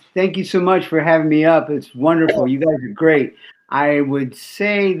 guys. Thank you so much for having me up. It's wonderful. You guys are great. I would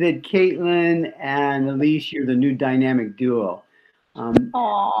say that Caitlin and Elise, you're the new dynamic duo.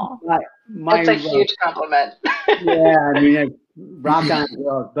 Aww. That's a huge compliment. Yeah, I mean, rock on,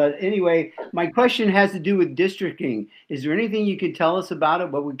 girls. But anyway, my question has to do with districting. Is there anything you could tell us about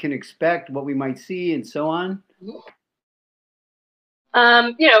it, what we can expect, what we might see, and so on?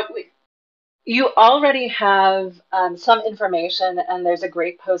 You already have some information, and there's a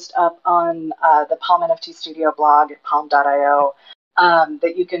great post up on the Palm NFT Studio blog at palm.io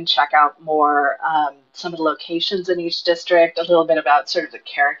that you can check out more, some of the locations in each district, a little bit about sort of the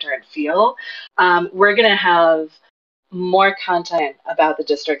character and feel. We're going to have more content about the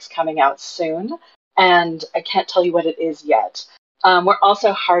districts coming out soon, and I can't tell you what it is yet. We're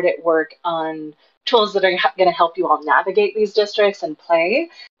also hard at work on tools that are going to help you all navigate these districts and play.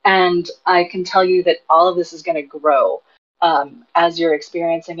 And I can tell you that all of this is going to grow as you're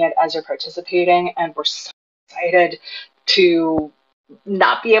experiencing it, as you're participating. And we're so excited to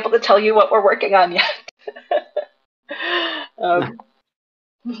not be able to tell you what we're working on yet. Awesome.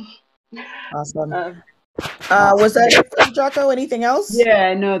 Was that it for you, Jocko? Anything else?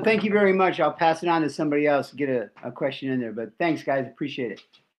 Yeah, no, thank you very much. I'll pass it on to somebody else to get a question in there. But thanks, guys. Appreciate it.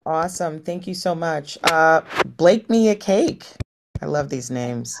 Awesome. Thank you so much. Blake me a cake. I love these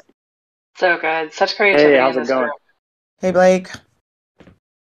names. So good. Such creativity. Hey, how's it going? Hey, Blake.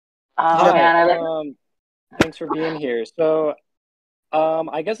 Oh, man. Thanks for being here. So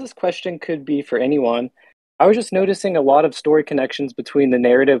I guess this question could be for anyone. I was just noticing a lot of story connections between the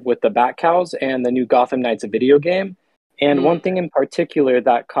narrative with the batcowls and the new Gotham Knights video game. And one thing in particular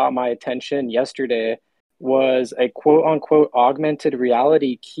that caught my attention yesterday was a quote-unquote augmented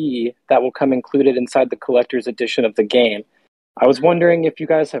reality key that will come included inside the collector's edition of the game. I was wondering if you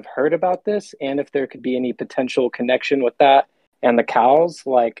guys have heard about this and if there could be any potential connection with that and the Cowls.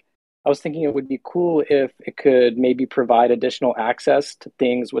 Like, I was thinking it would be cool if it could maybe provide additional access to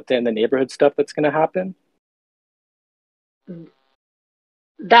things within the neighborhood stuff that's going to happen.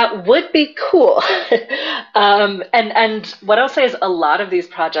 That would be cool. And what I'll say is a lot of these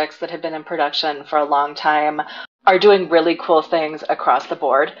projects that have been in production for a long time are doing really cool things across the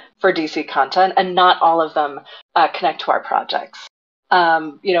board for DC content, and not all of them connect to our projects.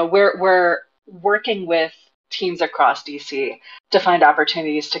 We're working with teams across DC to find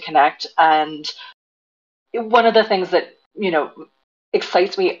opportunities to connect, and one of the things that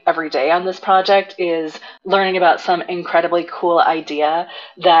excites me every day on this project is learning about some incredibly cool idea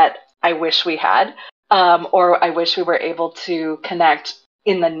that I wish we had, or I wish we were able to connect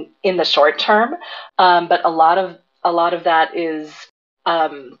in the short term. But a lot of that is,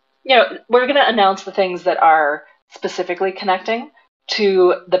 we're going to announce the things that are specifically connecting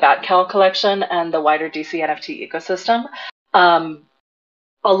to the batcowl collection and the wider DC NFT ecosystem.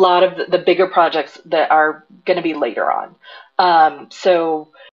 A lot of the bigger projects that are going to be later on. So,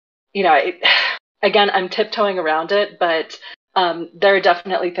 again, I'm tiptoeing around it, but there are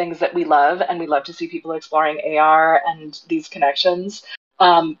definitely things that we love, and we love to see people exploring AR and these connections.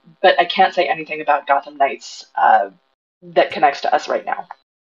 But I can't say anything about Gotham Knights that connects to us right now.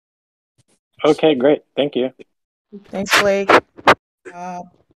 Okay, great. Thank you. Thanks, Blake.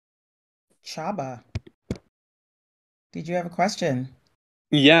 Chaba, did you have a question?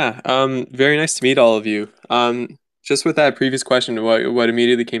 Yeah, very nice to meet all of you. Just with that previous question, what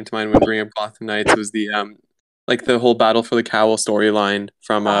immediately came to mind when bringing up Gotham Knights was the like the whole battle for the cowl storyline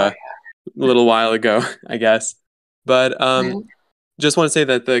from a little while ago, I guess. But just want to say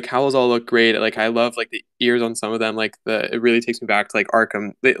that the cowls all look great. Like I love like the ears on some of them. Like it really takes me back to like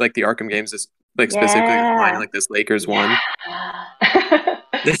Arkham, like the Arkham games, is like specifically flying like this Lakers one.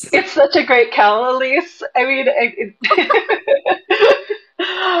 It's such a great cowl, Elise. I mean,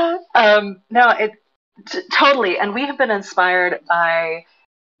 no, totally. And we have been inspired by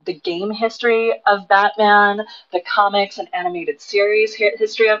the game history of Batman, the comics and animated series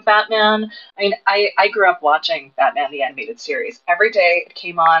history of Batman. I mean, I grew up watching Batman the animated series. Every day it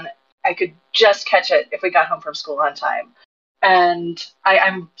came on, I could just catch it if we got home from school on time. And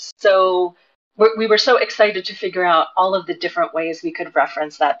we were so excited to figure out all of the different ways we could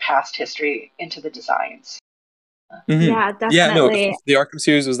reference that past history into the designs. Mm-hmm. Yeah, definitely. Yeah, no, the Arkham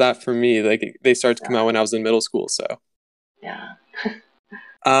series was that for me. Like they started to come out when I was in middle school, so. Yeah.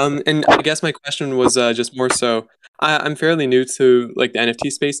 And I guess my question was just more so, I'm fairly new to like the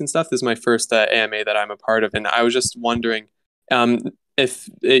NFT space and stuff. This is my first AMA that I'm a part of, and I was just wondering if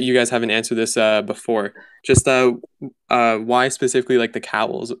you guys haven't answered this before, just why specifically like the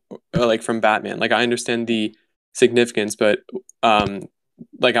cowls, like from Batman. Like I understand the significance, but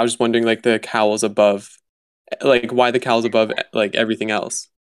like I was just wondering like the cowls above, like why the cowls above like everything else.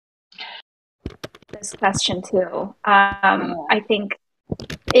 This question too. I think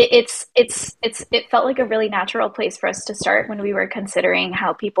it felt like a really natural place for us to start when we were considering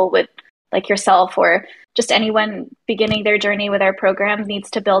how people would, like yourself or just anyone beginning their journey with our program, needs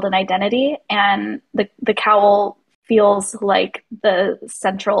to build an identity, and the cowl feels like the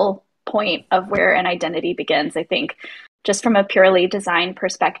central point of where an identity begins. I think just from a purely design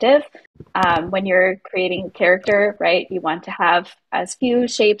perspective, when you're creating a character, right, you want to have as few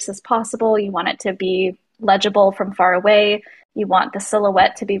shapes as possible. You want it to be legible from far away. You want the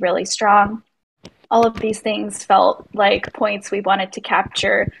silhouette to be really strong. All of these things felt like points we wanted to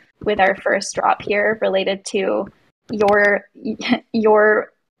capture with our first drop here, related to your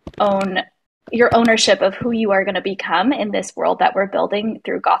ownership of who you are going to become in this world that we're building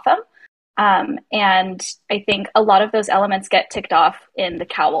through Gotham. And I think a lot of those elements get ticked off in the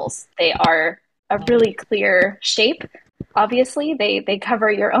cowls. They are a really clear shape. Obviously, they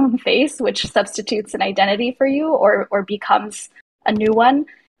cover your own face, which substitutes an identity for you or becomes a new one.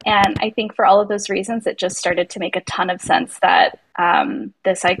 And I think for all of those reasons, it just started to make a ton of sense that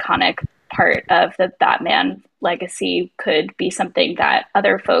this iconic part of the Batman legacy could be something that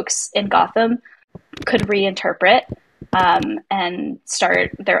other folks in Gotham could reinterpret and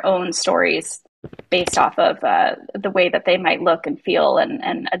start their own stories based off of the way that they might look and feel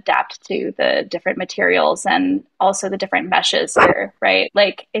and adapt to the different materials and also the different meshes here, right?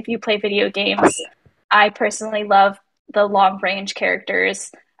 Like if you play video games, I personally love the long range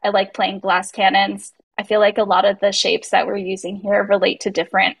characters. I like playing glass cannons. I feel like a lot of the shapes that we're using here relate to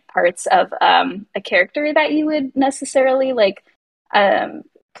different parts of a character that you would necessarily like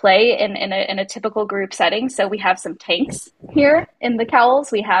play in a typical group setting. So we have some tanks here in the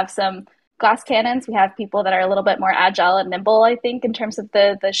cowls. We have some glass cannons. We have people that are a little bit more agile and nimble, I think, in terms of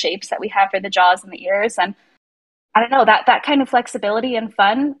the shapes that we have for the jaws and the ears. And I don't know, that kind of flexibility and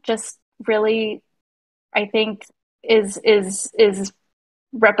fun just really, I think, is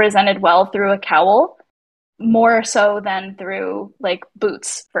represented well through a cowl, more so than through like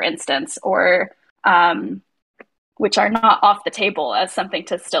boots, for instance, or which are not off the table as something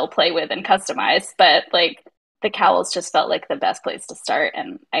to still play with and customize. But like the cowls just felt like the best place to start,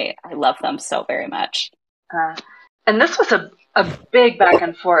 and I love them so very much. And this was a big back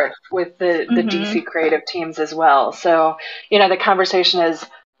and forth with the DC creative teams as well. So, the conversation is,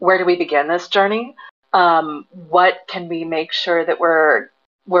 where do we begin this journey? What can we make sure that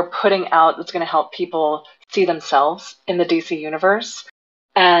we're putting out that's going to help people see themselves in the DC universe?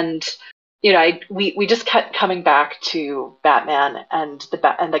 And we just kept coming back to Batman and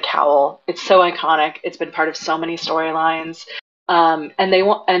the cowl. It's so iconic. It's been part of so many storylines, and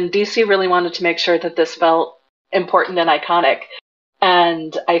DC really wanted to make sure that this felt important and iconic.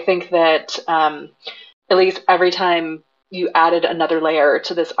 And I think that at least every time you added another layer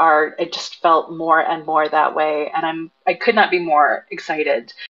to this art, it just felt more and more that way. And I could not be more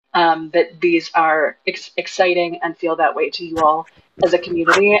excited that these are exciting and feel that way to you all as a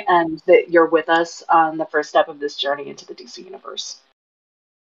community, and that you're with us on the first step of this journey into the DC universe.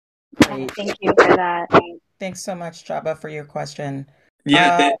 Great. Thank you for that. Thanks so much, Jabba, for your question.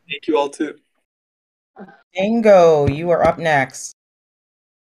 Yeah, thank you all too. Dingo, you are up next.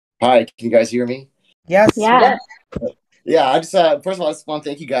 Hi, can you guys hear me? Yes. Yeah. Yeah, I just first of all, I just want to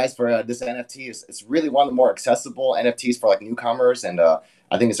thank you guys for this NFT. It's really one of the more accessible NFTs for like newcomers, and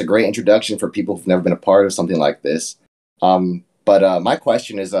I think it's a great introduction for people who've never been a part of something like this. But my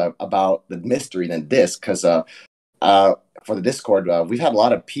question is about the mystery than this, because for the Discord, we've had a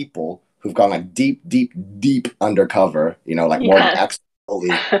lot of people who've gone like deep undercover. You know, like more than Axel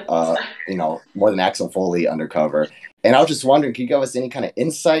Foley. You know, more than Axel Foley undercover. And I was just wondering, can you give us any kind of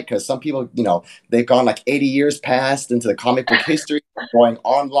insight? Because some people, you know, they've gone like 80 years past into the comic book history, going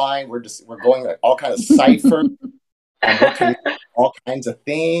online. We're going like all kinds of cipher, and all kinds of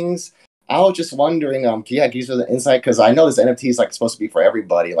things. I was just wondering, can you give us an insight? Because I know this NFT is like supposed to be for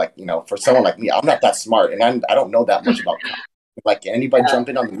everybody. Like, you know, for someone like me, I'm not that smart, and I don't know that much about comics. Like, can anybody jump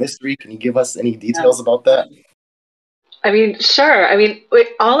in on the mystery? Can you give us any details about that? I mean, sure. I mean,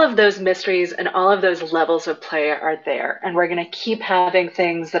 all of those mysteries and all of those levels of play are there. And we're going to keep having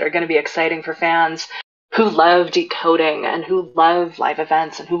things that are going to be exciting for fans who love decoding and who love live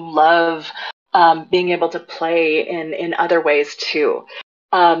events and who love being able to play in other ways too.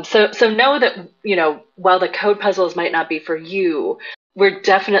 So know that, you know, while the code puzzles might not be for you, we're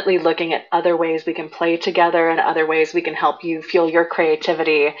definitely looking at other ways we can play together and other ways we can help you fuel your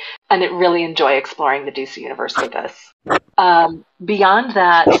creativity and really enjoy exploring the DC universe with us. Beyond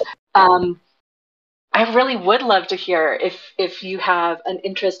that, I really would love to hear if you have an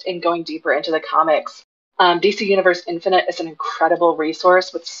interest in going deeper into the comics. DC Universe Infinite is an incredible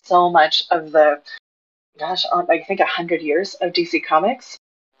resource with so much of the, I think 100 years of DC Comics.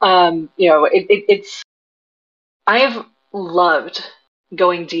 You know, it's I've loved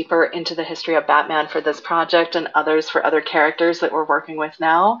going deeper into the history of Batman for this project and others for other characters that we're working with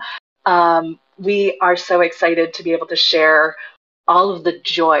now. We are so excited to be able to share all of the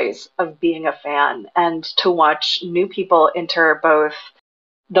joys of being a fan and to watch new people enter both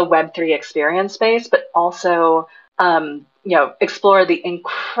the Web3 experience space, but also, you know, explore the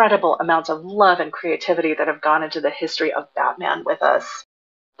incredible amounts of love and creativity that have gone into the history of Batman with us.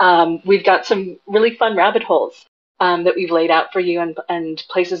 We've got some really fun rabbit holes that we've laid out for you and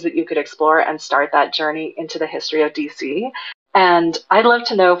places that you could explore and start that journey into the history of DC. And I'd love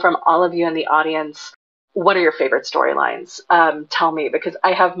to know from all of you in the audience, what are your favorite storylines? Tell me, because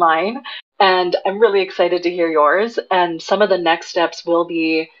I have mine and I'm really excited to hear yours. And some of the next steps will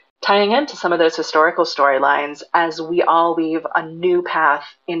be tying into some of those historical storylines as we all weave a new path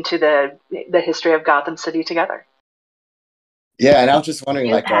into the history of Gotham City together. Yeah, and I was just wondering,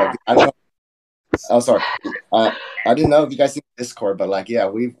 like, I don't know. Oh, sorry. I didn't know if you guys see Discord, but like, yeah,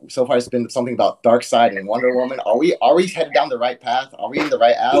 we've so far it's been something about Darkseid and Wonder Woman. Are we headed down the right path? Are we in the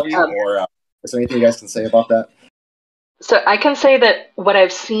right alley, or is there anything you guys can say about that? So I can say that what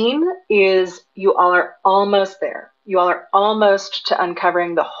I've seen is you all are almost there. You all are almost to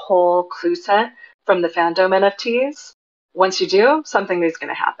uncovering the whole clue set from the fandom NFTs. Once you do, something is going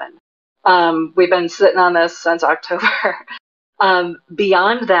to happen. We've been sitting on this since October.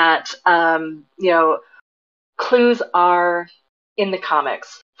 Beyond that, you know, clues are in the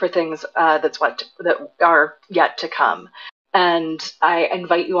comics for things that are yet to come. And I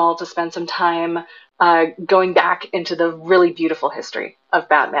invite you all to spend some time going back into the really beautiful history of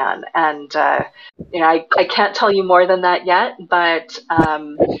Batman. And, you know, I can't tell you more than that yet, but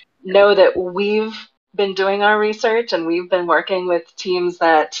know that we've been doing our research and we've been working with teams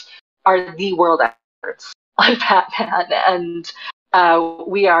that are the world experts on Batman, and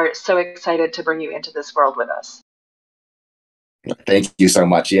we are so excited to bring you into this world with us. Thank you so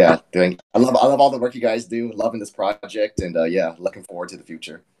much. Yeah, I love all the work you guys do. Loving this project, and yeah, looking forward to the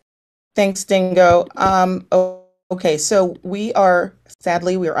future. Thanks, Dingo. Okay, so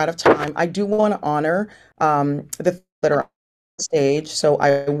sadly we are out of time. I do want to honor the that are on stage, so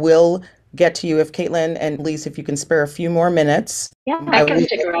I will get to you if Caitlin and Lise, if you can spare a few more minutes. Yeah, I can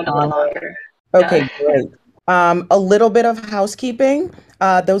stick around a little longer. Okay, great. A little bit of housekeeping.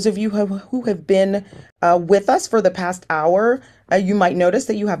 Those of you who have been with us for the past hour, you might notice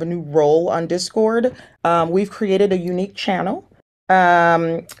that you have a new role on Discord. We've created a unique channel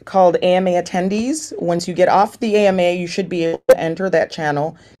called AMA attendees. Once you get off the AMA, you should be able to enter that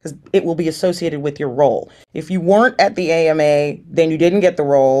channel because it will be associated with your role. If you weren't at the AMA, then you didn't get the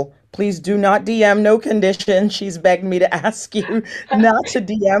role. Please do not DM, no condition. She's begged me to ask you not to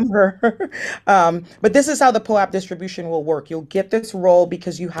DM her. But this is how the POAP distribution will work. You'll get this role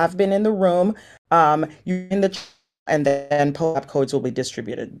because you have been in the room, you in the and then POAP codes will be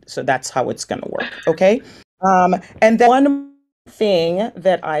distributed. So that's how it's going to work. Okay. And then one thing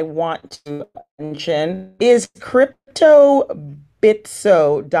that I want to mention is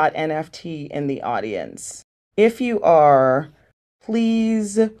cryptobitso.nft in the audience. If you are,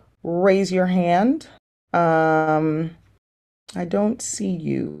 please raise your hand. I don't see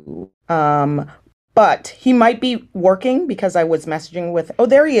you. But he might be working because I was messaging with, oh,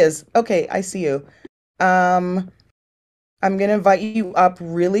 there he is. Okay, I see you. I'm going to invite you up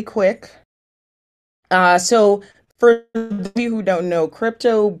really quick. So for those of you who don't know,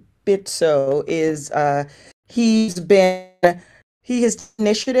 Crypto Bitso is he has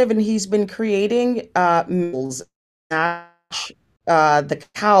initiative and he's been creating mills, the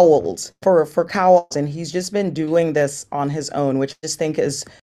cowls for cowls, and he's just been doing this on his own, which I just think is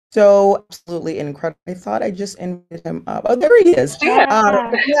so absolutely incredible. I thought I just invited him up. Oh, there he is.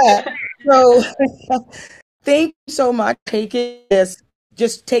 Yeah. So thank you so much for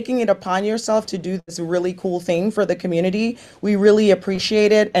taking it upon yourself to do this really cool thing for the community. We really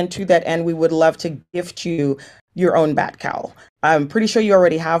appreciate it. And to that end, we would love to gift you your own batcowl. I'm pretty sure you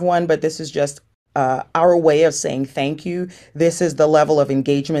already have one, but this is just our way of saying thank you. This is the level of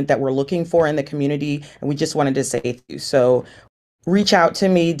engagement that we're looking for in the community. And we just wanted to say thank you. So reach out to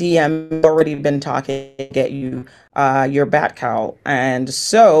me, DM, already been talking to get you your batcowl. And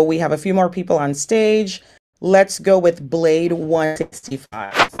so we have a few more people on stage. Let's go with Blade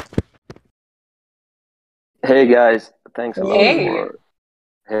 165. Hey guys, thanks a lot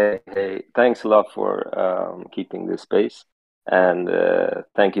for thanks a lot for keeping this space, and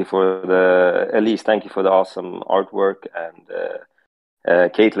thank you for Elise, thank you for the awesome artwork, and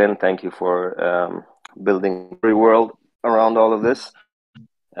Caitlin, thank you for building a world around all of this.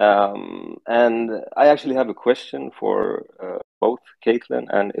 And I actually have a question for both Caitlin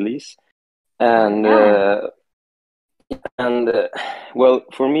and Elise. Well,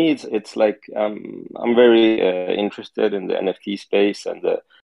 for me, it's like I'm very interested in the NFT space and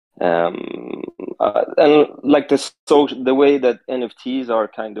like the way that NFTs are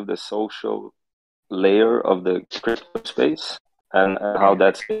kind of the social layer of the crypto space, and how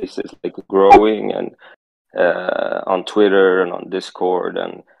that space is like growing, and on Twitter and on Discord,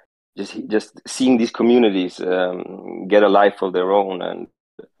 and just seeing these communities get a life of their own. And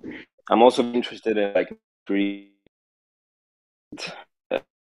I'm also interested in like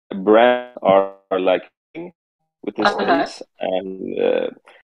brands are like with this space, and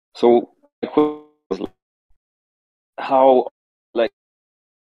so my question was how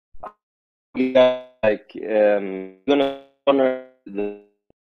gonna honor the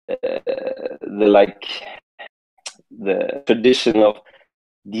tradition of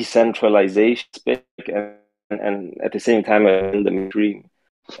decentralization and at the same time in the mainstream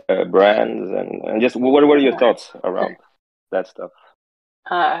brands, and just what are your thoughts around that stuff?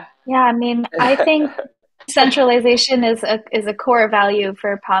 Yeah, I mean, I think centralization is a core value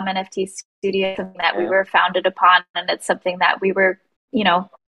for Palm NFT Studio, something that we were founded upon, and it's something that we were,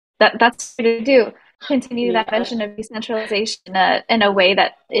 that's what to do. Continue that vision of decentralization in a way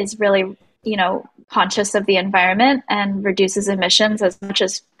that is really, conscious of the environment and reduces emissions as much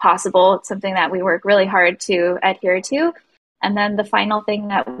as possible. It's something that we work really hard to adhere to. And then the final thing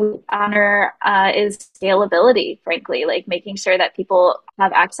that we honor is scalability, frankly, like making sure that people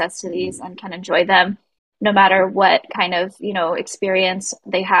have access to these and can enjoy them no matter what kind of, experience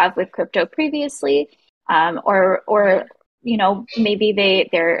they have with crypto previously, or maybe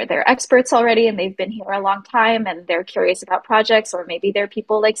they're experts already and they've been here a long time and they're curious about projects, or maybe they're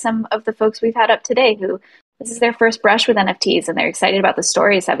people like some of the folks we've had up today who this is their first brush with NFTs and they're excited about the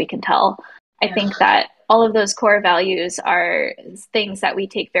stories that we can tell. I think that all of those core values are things that we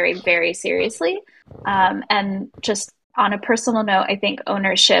take very, very seriously. And just on a personal note, I think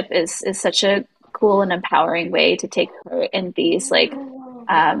ownership is such a cool and empowering way to take part in these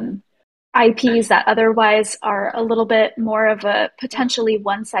IPs that otherwise are a little bit more of a potentially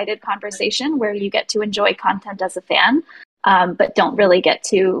one-sided conversation where you get to enjoy content as a fan, but don't really get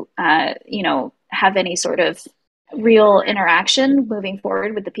to, have any sort of real interaction moving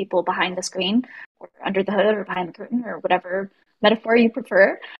forward with the people behind the screen or under the hood or behind the curtain or whatever metaphor you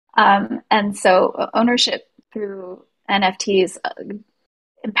prefer. And so ownership through NFTs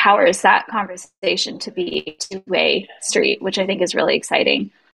empowers that conversation to be a two-way street, which I think is really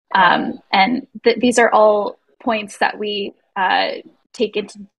exciting. And these are all points that we take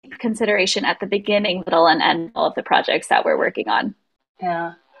into consideration at the beginning, middle, and end of the projects that we're working on.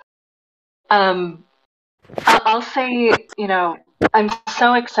 Yeah. I'll say, I'm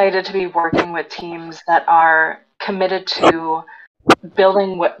so excited to be working with teams that are committed to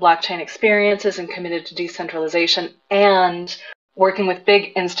building what blockchain experiences and committed to decentralization, and working with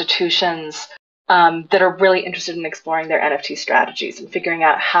big institutions that are really interested in exploring their NFT strategies and figuring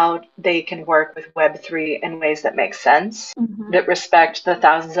out how they can work with Web3 in ways that make sense, that respect the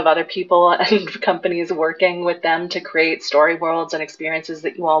thousands of other people and companies working with them to create story worlds and experiences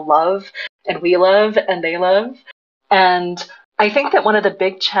that you all love and we love and they love. And I think that one of the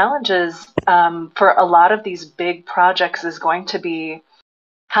big challenges for a lot of these big projects is going to be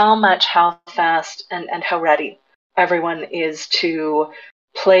how fast, and how ready everyone is to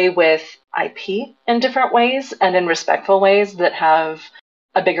play with IP in different ways and in respectful ways that have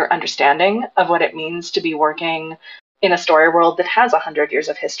a bigger understanding of what it means to be working in a story world that has 100 years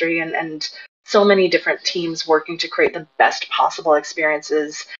of history and so many different teams working to create the best possible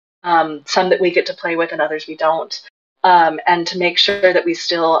experiences, some that we get to play with and others we don't, and to make sure that we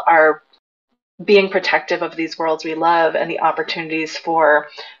still are being protective of these worlds we love and the opportunities for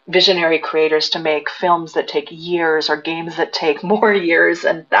visionary creators to make films that take years or games that take more years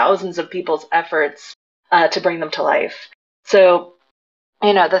and thousands of people's efforts to bring them to life. So,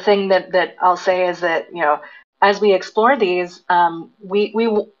 the thing that I'll say is that, as we explore these, we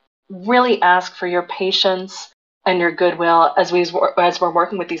really ask for your patience and your goodwill as we're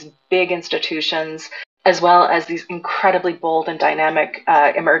working with these big institutions, as well as these incredibly bold and dynamic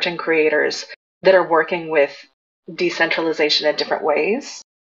emerging creators that are working with decentralization in different ways.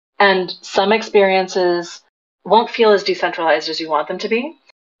 And some experiences won't feel as decentralized as you want them to be.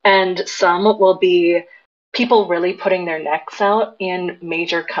 And some will be people really putting their necks out in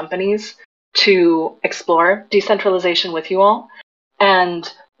major companies to explore decentralization with you all.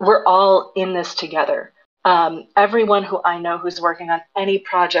 And we're all in this together. Everyone who I know who's working on any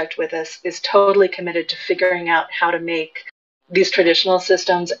project with us is totally committed to figuring out how to make these traditional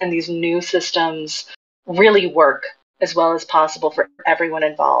systems and these new systems really work as well as possible for everyone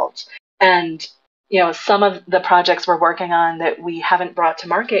involved. And, some of the projects we're working on that we haven't brought to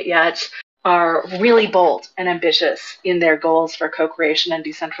market yet are really bold and ambitious in their goals for co-creation and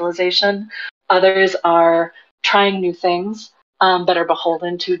decentralization. Others are trying new things, but are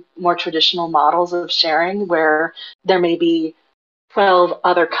beholden to more traditional models of sharing, where there may be 12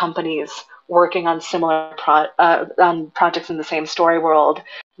 other companies working on similar projects in the same story world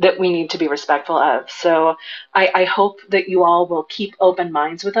that we need to be respectful of. So I hope that you all will keep open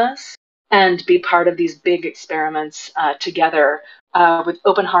minds with us and be part of these big experiments together with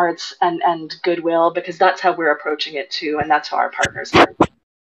open hearts and goodwill, because that's how we're approaching it too, and that's how our partners are.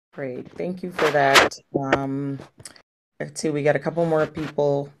 Great, thank you for that. Let's see, we got a couple more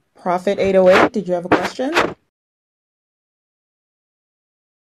people. Prophet 808, did you have a question?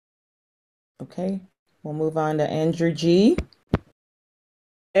 Okay, we'll move on to Andrew G.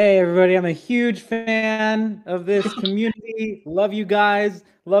 Hey, everybody. I'm a huge fan of this community. Love you guys.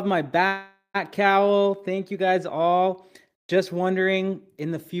 Love my cowl. Thank you guys all. Just wondering, in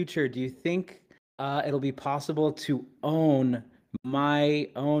the future, do you think it'll be possible to own my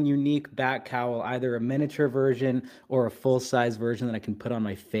own unique cowl, either a miniature version or a full-size version that I can put on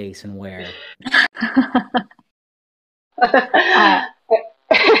my face and wear? I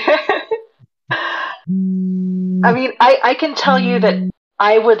mean, I can tell you that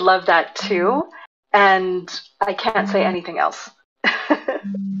I would love that too, and I can't say anything else.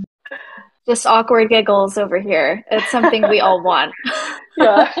 Just awkward giggles over here. It's something we all want.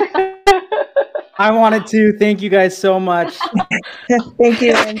 Yeah. I wanted to. Thank you guys so much. Thank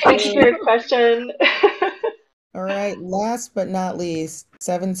you, Andrew. Thanks for your question. All right, last but not least,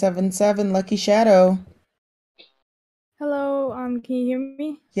 777 Lucky Shadow. Hello, can you hear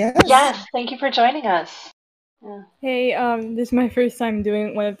me? Yes. Yes, thank you for joining us. Yeah. Hey, this is my first time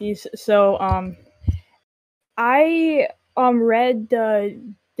doing one of these. So, I read the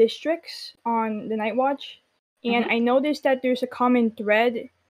districts on the Night Watch, and I noticed that there's a common thread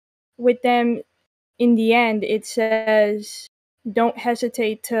with them. In the end, it says, don't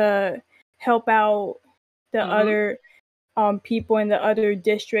hesitate to help out the other people in the other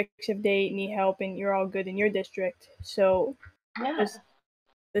districts if they need help and you're all good in your district. So does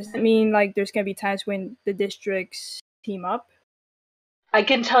that mean like there's going to be times when the districts team up? I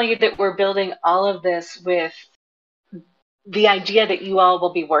can tell you that we're building all of this with the idea that you all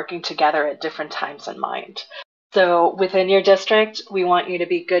will be working together at different times in mind. So within your district, we want you to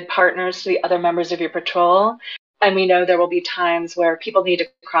be good partners to the other members of your patrol. And we know there will be times where people need to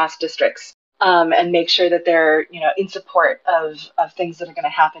cross districts and make sure that they're, in support of things that are going to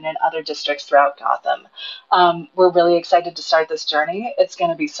happen in other districts throughout Gotham. We're really excited to start this journey. It's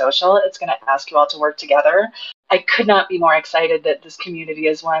going to be social. It's going to ask you all to work together. I could not be more excited that this community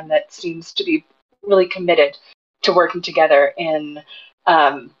is one that seems to be really committed to working together in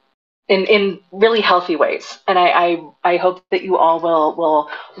really healthy ways. And I hope that you all will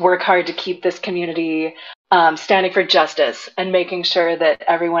work hard to keep this community standing for justice and making sure that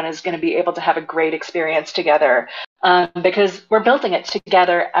everyone is going to be able to have a great experience together, because we're building it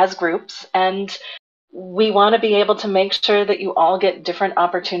together as groups, and we want to be able to make sure that you all get different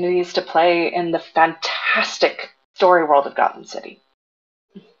opportunities to play in the fantastic story world of Gotham City.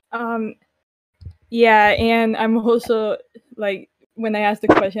 Yeah, and I'm also like, when I ask the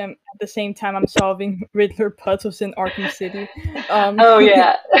question, at the same time I'm solving Riddler puzzles in Arkham City. Oh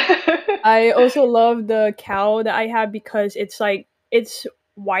yeah. I also love the cowl that I have because it's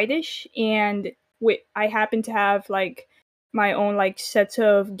whitish, and I happen to have like my own like sets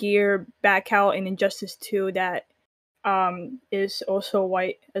of gear batcowl in Injustice 2 that is also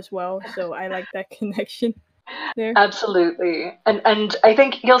white as well. So I like that connection there. Absolutely. And I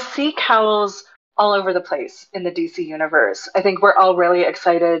think you'll see cowls all over the place in the DC universe. I think we're all really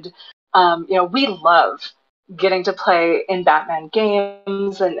excited. We love getting to play in Batman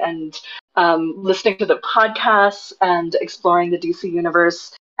games and listening to the podcasts and exploring the DC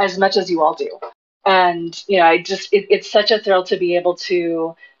universe as much as you all do. And, it's such a thrill to be able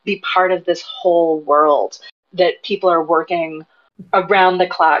to be part of this whole world that people are working around the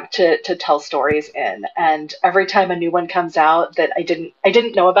clock to tell stories in. And every time a new one comes out that I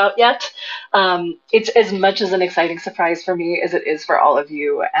didn't know about yet, it's as much as an exciting surprise for me as it is for all of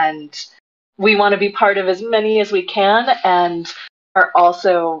you. And we want to be part of as many as we can, and are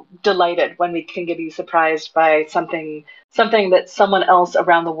also delighted when we can be surprised by something that someone else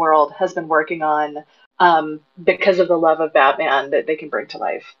around the world has been working on, because of the love of Batman that they can bring to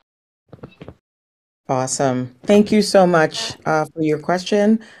life. Awesome. Thank you so much for your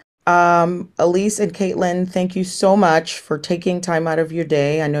question. Elise and Caitlin, thank you so much for taking time out of your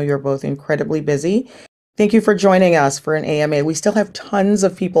day. I know you're both incredibly busy. Thank you for joining us for an AMA. We still have tons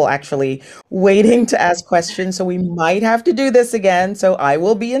of people actually waiting to ask questions, so we might have to do this again. So I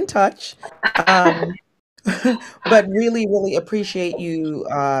will be in touch. But really, really appreciate you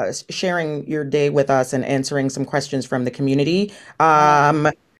sharing your day with us and answering some questions from the community.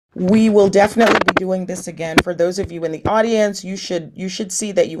 We will definitely be doing this again. For those of you in the audience, you should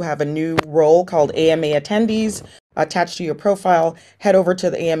see that you have a new role called AMA Attendees attached to your profile. Head over to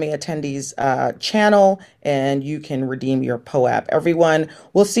the AMA Attendees channel and you can redeem your POAP. Everyone,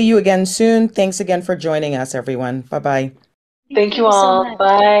 we'll see you again soon. Thanks again for joining us, everyone. Bye-bye. Thank you all.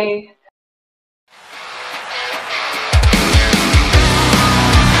 Bye.